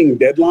looming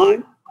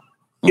deadline.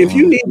 If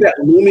you need that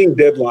looming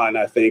deadline,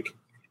 I think,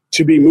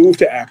 to be moved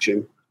to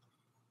action,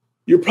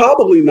 you're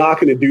probably not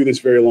going to do this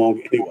very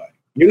long anyway.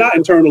 You're not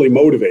internally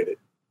motivated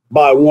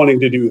by wanting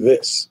to do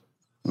this.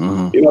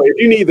 If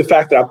you need the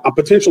fact that I'm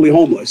potentially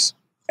homeless,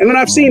 and then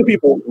I've seen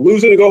people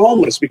losing to go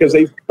homeless because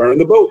they burned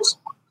the boats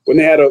when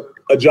they had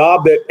a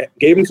job that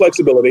gave them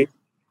flexibility.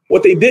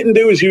 What they didn't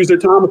do is use their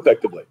time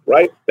effectively,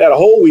 right? They had a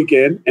whole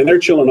weekend and they're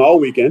chilling all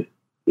weekend.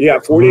 You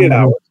got 48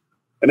 hours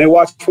and they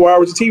watch 4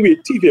 hours of TV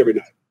every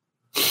night.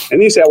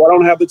 And you say, well, I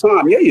don't have the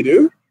time. Yeah, you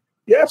do.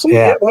 You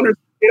absolutely have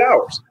 108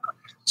 hours.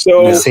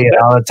 So you see it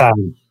all the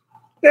time.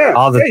 Yeah.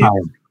 All the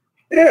time.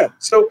 Yeah.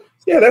 So,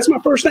 that's my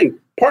first thing.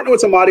 Partner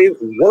with somebody,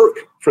 work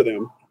for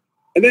them,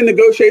 and then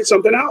negotiate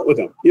something out with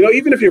them.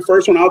 Even if your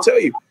first one, I'll tell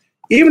you,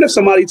 even if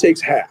somebody takes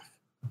half,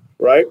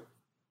 right?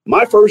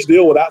 My first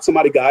deal without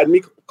somebody guiding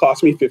me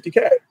cost me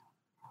 $50K.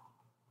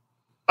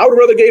 I would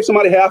rather gave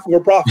somebody half of a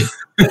profit.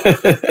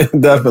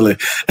 Definitely.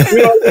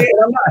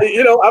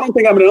 I don't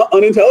think I'm an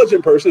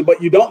unintelligent person,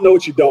 but you don't know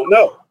what you don't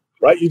know,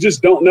 right? You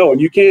just don't know.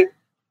 And you can't,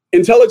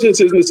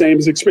 intelligence isn't the same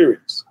as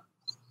experience,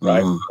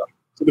 right?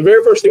 So the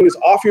very first thing is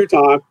offer your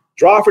time,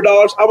 draw for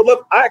dollars.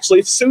 Actually,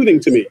 it's soothing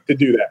to me to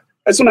do that.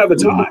 I just don't have the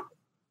time,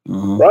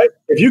 right?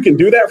 If you can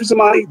do that for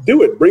somebody,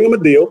 do it. Bring them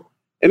a deal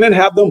and then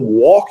have them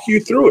walk you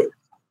through it.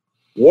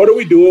 What are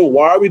we doing?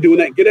 Why are we doing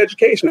that? Get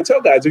education. I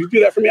tell guys, if you do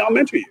that for me, I'll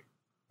mentor you.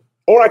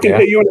 Or I can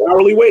pay you an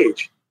hourly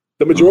wage.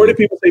 The majority of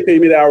people say pay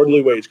me the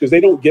hourly wage because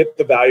they don't get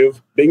the value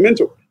of being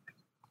mentored.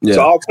 Yeah.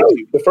 So I'll tell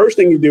you, the first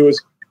thing you do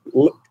is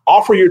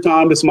offer your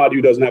time to somebody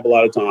who doesn't have a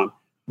lot of time.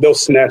 They'll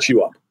snatch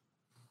you up.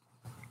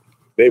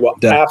 They will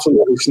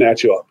absolutely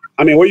snatch you up.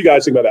 I mean, what do you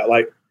guys think about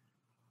that?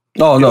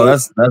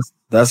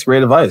 That's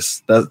great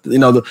advice. That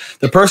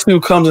the person who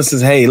comes and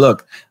says, "Hey,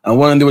 look, I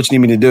want to do what you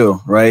need me to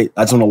do. Right?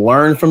 I just want to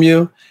learn from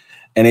you,"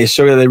 and they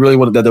show you that they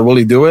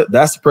really do it.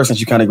 That's the person that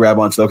you kind of grab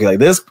onto. Okay, like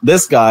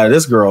this guy,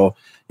 this girl,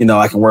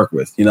 I can work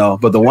with.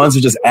 But the ones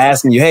who just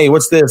asking you, "Hey,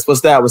 what's this?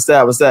 What's that? What's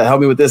that? What's that? Help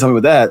me with this. Help me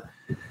with that."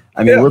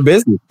 I mean, we're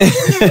busy.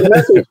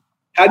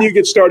 How do you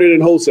get started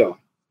in wholesale?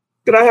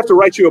 Did I have to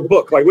write you a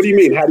book? Like, what do you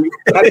mean? How do you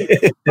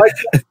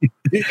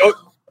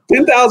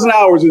 10,000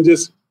 hours and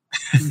just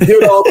give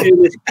it all to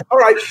you? All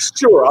right,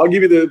 sure. I'll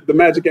give you the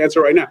magic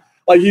answer right now.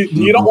 Like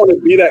you don't want to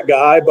be that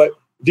guy, but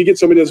if you get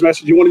somebody this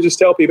message, you want to just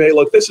tell people, hey,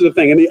 look, this is the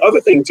thing. And the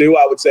other thing too,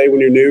 I would say when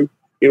you're new,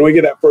 when you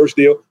get that first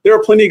deal, there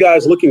are plenty of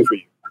guys looking for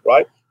you,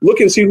 right? look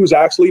and see who's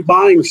actually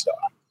buying stuff.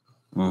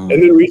 And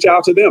then reach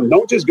out to them.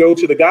 Don't just go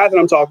to the guy that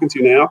I'm talking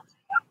to now.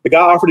 The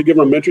guy offered to give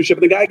him mentorship,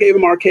 and the guy gave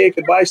him archaic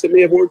advice that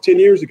may have worked 10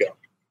 years ago.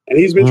 And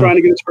he's been trying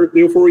to get his first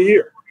deal for a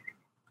year.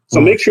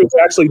 So make sure it's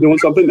actually doing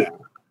something now,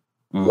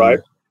 right?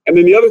 And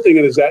then the other thing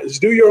is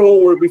do your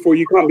homework before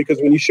you come,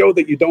 because when you show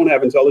that you don't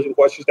have intelligent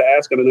questions to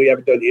ask, and I know you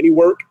haven't done any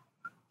work,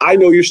 I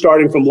know you're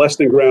starting from less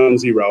than ground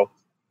zero.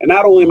 And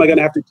not only am I going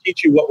to have to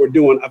teach you what we're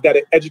doing, I've got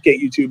to educate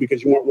you too,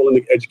 because you weren't willing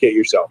to educate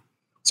yourself.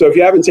 So if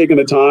you haven't taken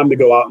the time to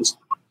go out and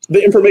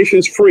the information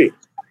is free.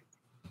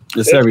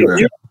 It's everywhere.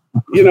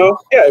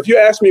 If you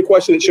ask me a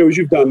question that shows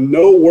you've done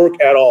no work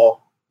at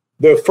all,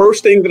 the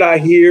first thing that I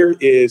hear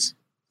is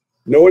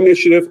no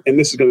initiative, and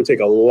this is going to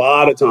take a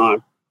lot of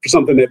time for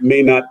something that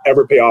may not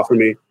ever pay off for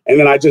me. And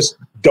then I just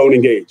don't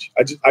engage.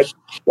 I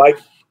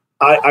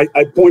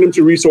point them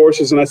to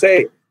resources and I say,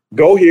 hey,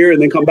 go here and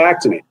then come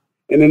back to me.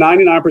 And then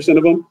 99%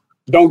 of them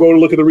don't go to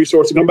look at the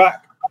resource and come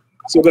back.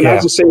 So then I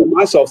just save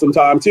myself some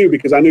time too,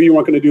 because I knew you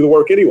weren't going to do the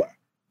work anyway.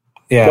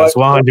 Yeah, it's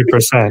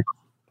 100%.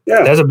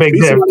 Yeah, there's a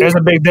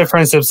big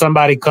difference if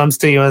somebody comes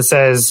to you and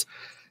says,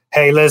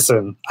 hey,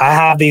 listen, I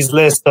have these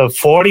lists of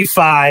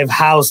 45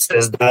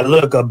 houses that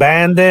look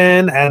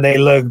abandoned and they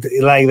look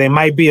like they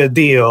might be a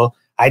deal.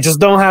 I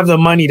just don't have the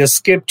money to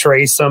skip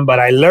trace them, but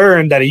I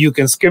learned that you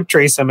can skip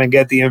trace them and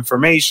get the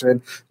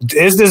information.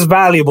 Is this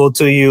valuable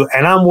to you?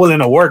 And I'm willing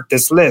to work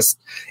this list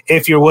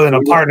if you're willing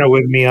to partner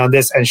with me on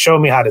this and show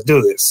me how to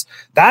do this.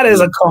 That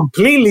is a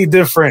completely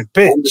different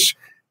pitch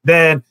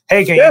than,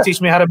 hey, can you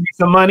teach me how to make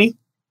some money?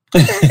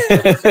 When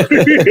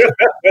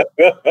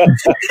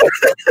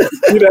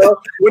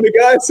the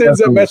guy sends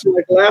that message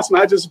like last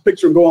night, I just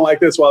picture him going like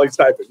this while he's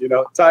typing,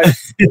 type.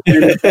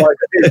 And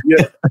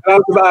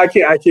I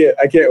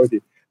can't with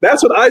you.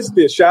 That's what Isaac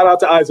did. Shout out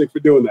to Isaac for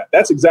doing that.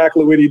 That's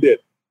exactly what he did.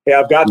 Hey,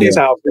 I've got these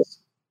houses.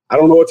 I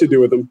don't know what to do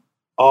with them.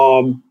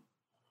 And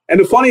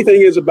the funny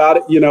thing is about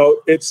it,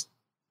 it's,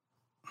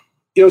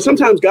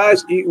 sometimes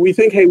guys, we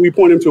think, hey, we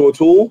point them to a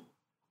tool.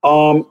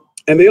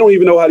 And they don't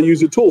even know how to use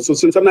the tool. So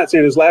since I'm not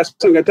saying this, last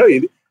thing I tell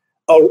you,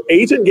 an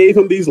agent gave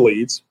him these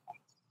leads.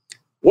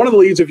 One of the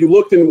leads, if you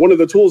looked in one of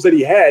the tools that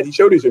he had, he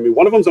showed these to me.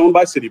 One of them's owned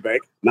by Citibank,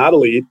 not a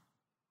lead.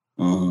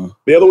 The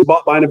other one was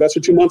bought by an investor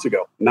 2 months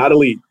ago, not a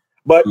lead.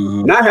 But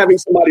not having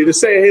somebody to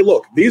say, hey,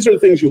 look, these are the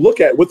things you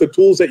look at with the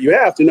tools that you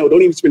have to know.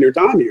 Don't even spend your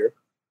time here.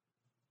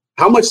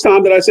 How much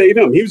time did I save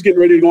him? He was getting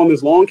ready to go on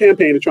this long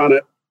campaign of trying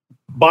to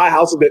buy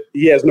houses that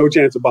he has no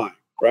chance of buying.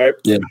 Right?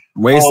 Yeah.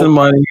 Wasting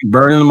money,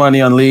 burning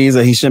money on leads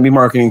that he shouldn't be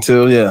marketing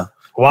to. Yeah.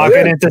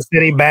 Walking into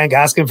Citibank,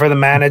 asking for the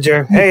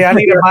manager. Hey, I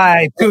need to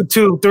buy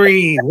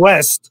 223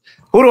 West.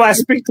 Who do I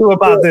speak to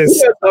about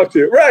this? Who do I talk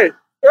to? Right.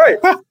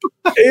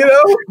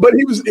 But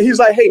he's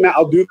like, hey, man,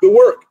 I'll do the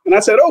work. And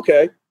I said,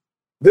 okay,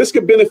 this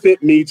could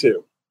benefit me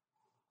too.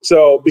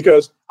 So,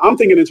 because I'm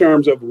thinking in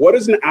terms of what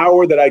is an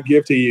hour that I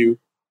give to you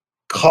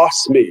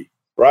costs me,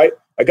 right?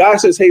 A guy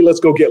says, hey,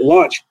 let's go get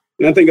lunch.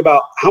 And I think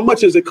about how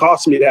much does it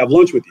cost me to have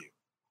lunch with you?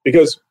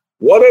 Because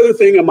what other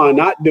thing am I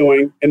not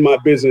doing in my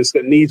business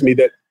that needs me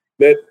that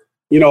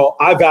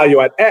I value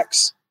at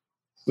X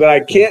that I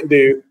can't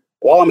do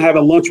while I'm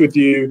having lunch with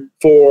you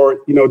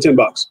for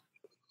 $10?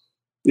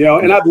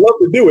 And I'd love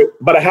to do it,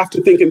 but I have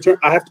to think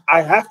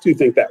I have to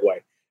think that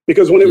way,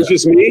 because when it was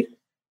just me,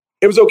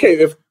 it was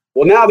okay.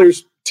 Now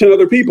there's 10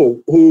 other people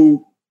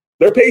who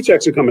their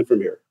paychecks are coming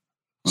from here.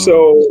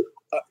 So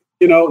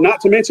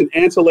not to mention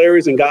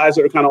ancillaries and guys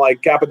that are kind of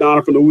like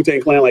Capadonna from the Wu-Tang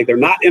Clan, like they're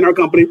not in our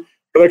company.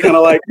 They're kind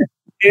of like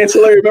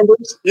ancillary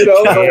members,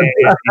 Capadonna,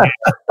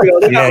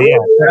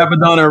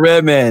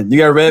 Redman. You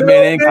got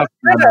Redman and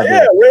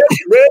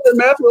Red and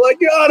Math were like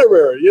the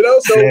honorary,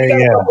 So we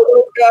got a couple of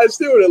those guys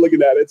too that are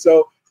looking at it.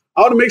 So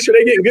I want to make sure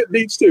they get good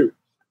beats too.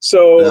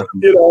 So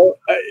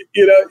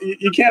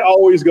you can't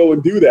always go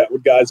and do that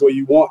with guys the way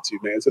you want to,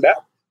 man. So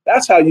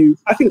that's how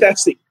I think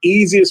that's the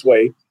easiest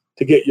way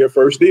to get your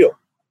first deal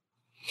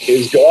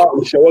is go out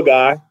and show a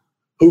guy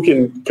who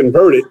can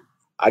convert it.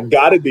 I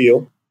got a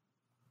deal.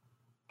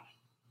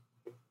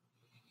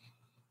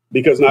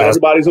 Because not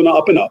everybody's on the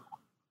up and up.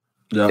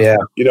 Yeah,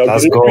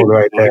 that's gold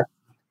right there.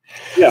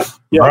 Yeah.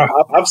 Right.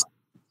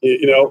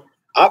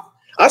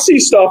 I see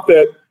stuff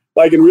that,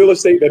 like in real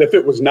estate, that if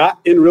it was not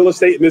in real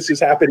estate and this has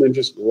happened in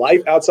just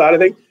life outside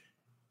of things,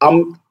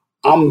 I'm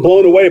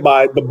blown away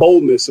by the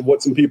boldness of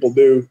what some people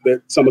do.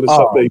 That some of the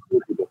stuff they do.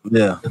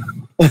 Yeah.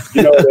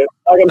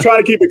 I'm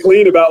trying to keep it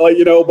clean about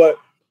but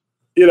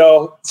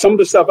some of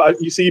the stuff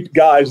you see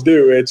guys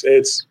do.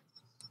 It's.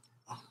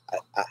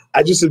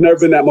 I just have never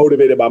been that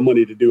motivated by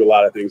money to do a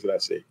lot of things that I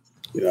see.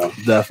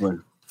 Definitely.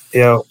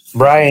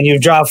 Brian,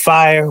 you've dropped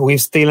fire.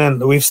 We've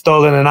stolen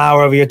an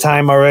hour of your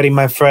time already,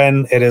 my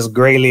friend. It is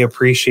greatly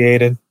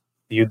appreciated.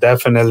 You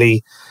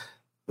definitely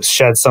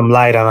shed some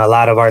light on a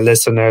lot of our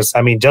listeners.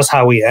 I mean, just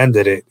how we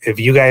ended it. If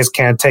you guys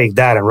can't take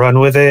that and run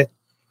with it,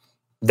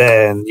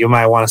 then you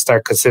might want to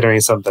start considering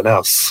something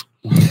else.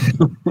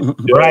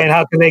 Brian,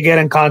 how can they get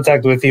in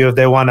contact with you if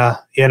they want to,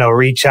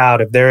 reach out,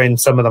 if they're in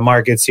some of the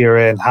markets you're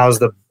in? How's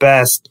the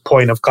best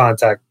point of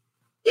contact?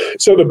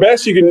 So the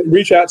best, you can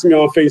reach out to me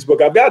on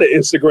Facebook. I've got an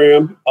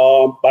Instagram,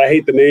 but I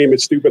hate the name.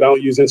 It's stupid. I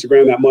don't use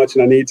Instagram that much,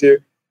 and I need to.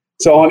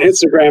 So on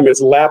Instagram,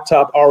 it's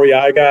Laptop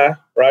REI Guy,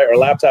 right? Or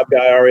Laptop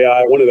Guy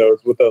REI, one of those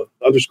with the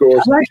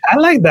underscores. I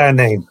like that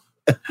name.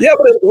 Yeah,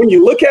 but when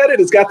you look at it,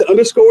 it's got the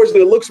underscores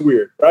and it looks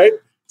weird, right?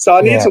 So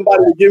I need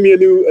somebody to give me a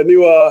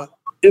new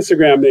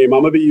Instagram name.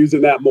 I'm gonna be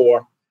using that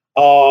more.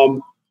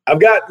 I've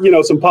got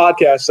some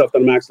podcast stuff that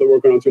I'm actually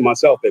working on to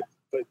myself. But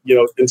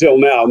until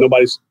now,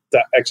 nobody's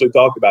actually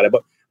talked about it.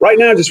 But right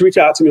now, just reach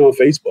out to me on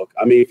Facebook.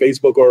 I mean,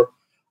 Facebook, or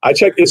I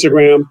check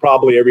Instagram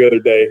probably every other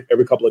day,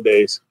 every couple of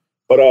days.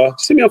 But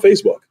just send me on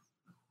Facebook.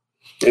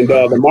 And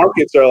the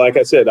markets are, like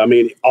I said, I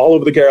mean, all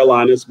over the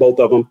Carolinas, both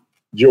of them,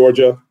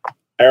 Georgia,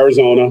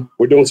 Arizona.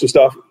 We're doing some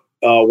stuff,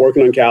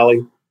 working on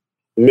Cali,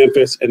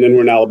 Memphis, and then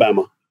we're in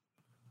Alabama.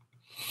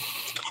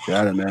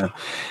 Got it, man.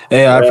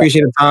 Hey, I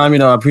appreciate the time.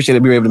 I appreciate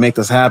that we were able to make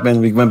this happen.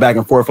 We went back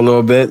and forth a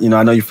little bit.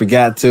 I know you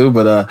forgot to,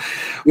 but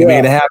we made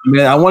it happen,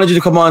 man. I wanted you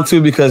to come on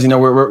too because I'm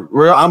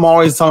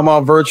always talking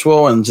about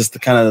virtual and just the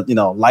kind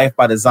of life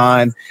by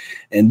design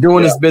and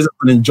doing this business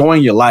and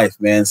enjoying your life,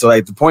 man. So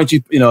like the point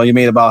you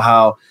made about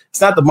how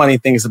it's not the money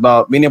thing; it's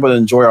about being able to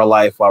enjoy our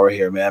life while we're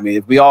here, man. I mean,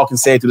 if we all can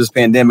say through this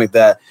pandemic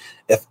that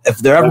if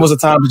there ever was a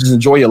time to just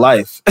enjoy your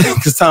life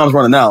because time's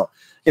running out.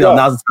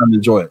 Now's the time to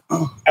enjoy it.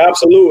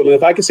 Absolutely. And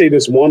if I could say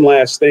this one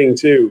last thing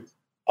too,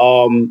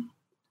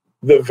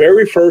 the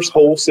very first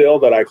wholesale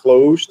that I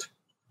closed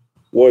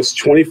was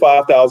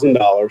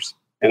 $25,000,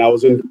 and I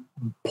was in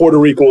Puerto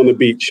Rico on the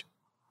beach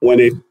when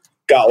it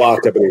got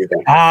locked up and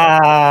everything. And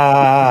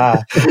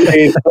how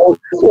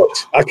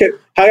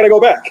can I go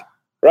back?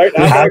 Right?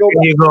 How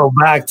can you go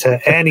back to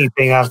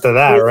anything after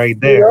that? Right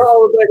there. I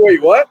was like,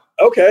 wait, what?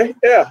 Okay,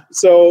 yeah.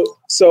 So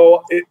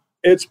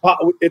it's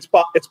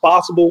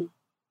possible.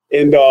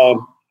 And,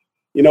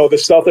 the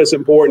stuff that's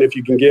important, if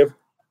you can give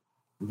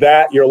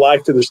your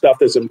life to the stuff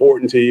that's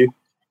important to you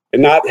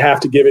and not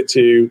have to give it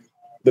to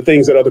the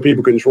things that other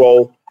people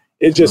control,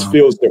 it just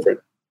feels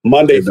different.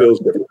 Monday feels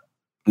different.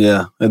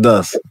 Yeah, it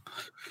does.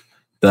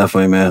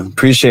 Definitely, man.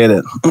 Appreciate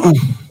it.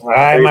 All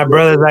right, my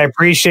brothers, I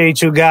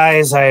appreciate you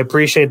guys. I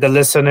appreciate the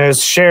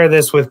listeners. Share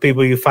this with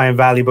people you find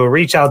valuable.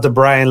 Reach out to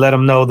Brian. Let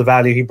him know the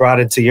value he brought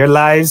into your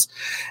lives.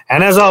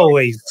 And as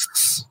always,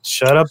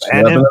 shut up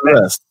and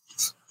invest.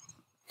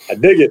 I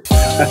dig it.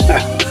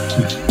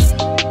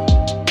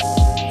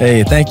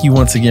 Hey, thank you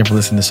once again for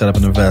listening to Shut Up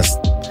and Invest.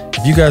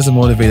 If you guys are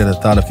motivated at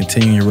the thought of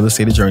continuing your real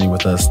estate journey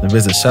with us, then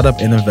visit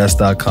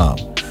shutupandinvest.com.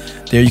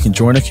 There you can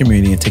join our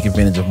community and take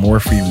advantage of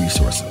more free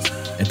resources.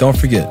 And don't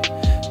forget,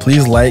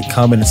 please like,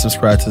 comment, and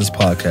subscribe to this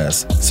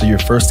podcast so you're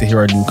first to hear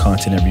our new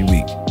content every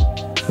week.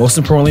 Most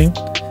importantly,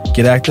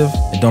 get active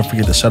and don't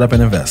forget to shut up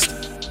and invest.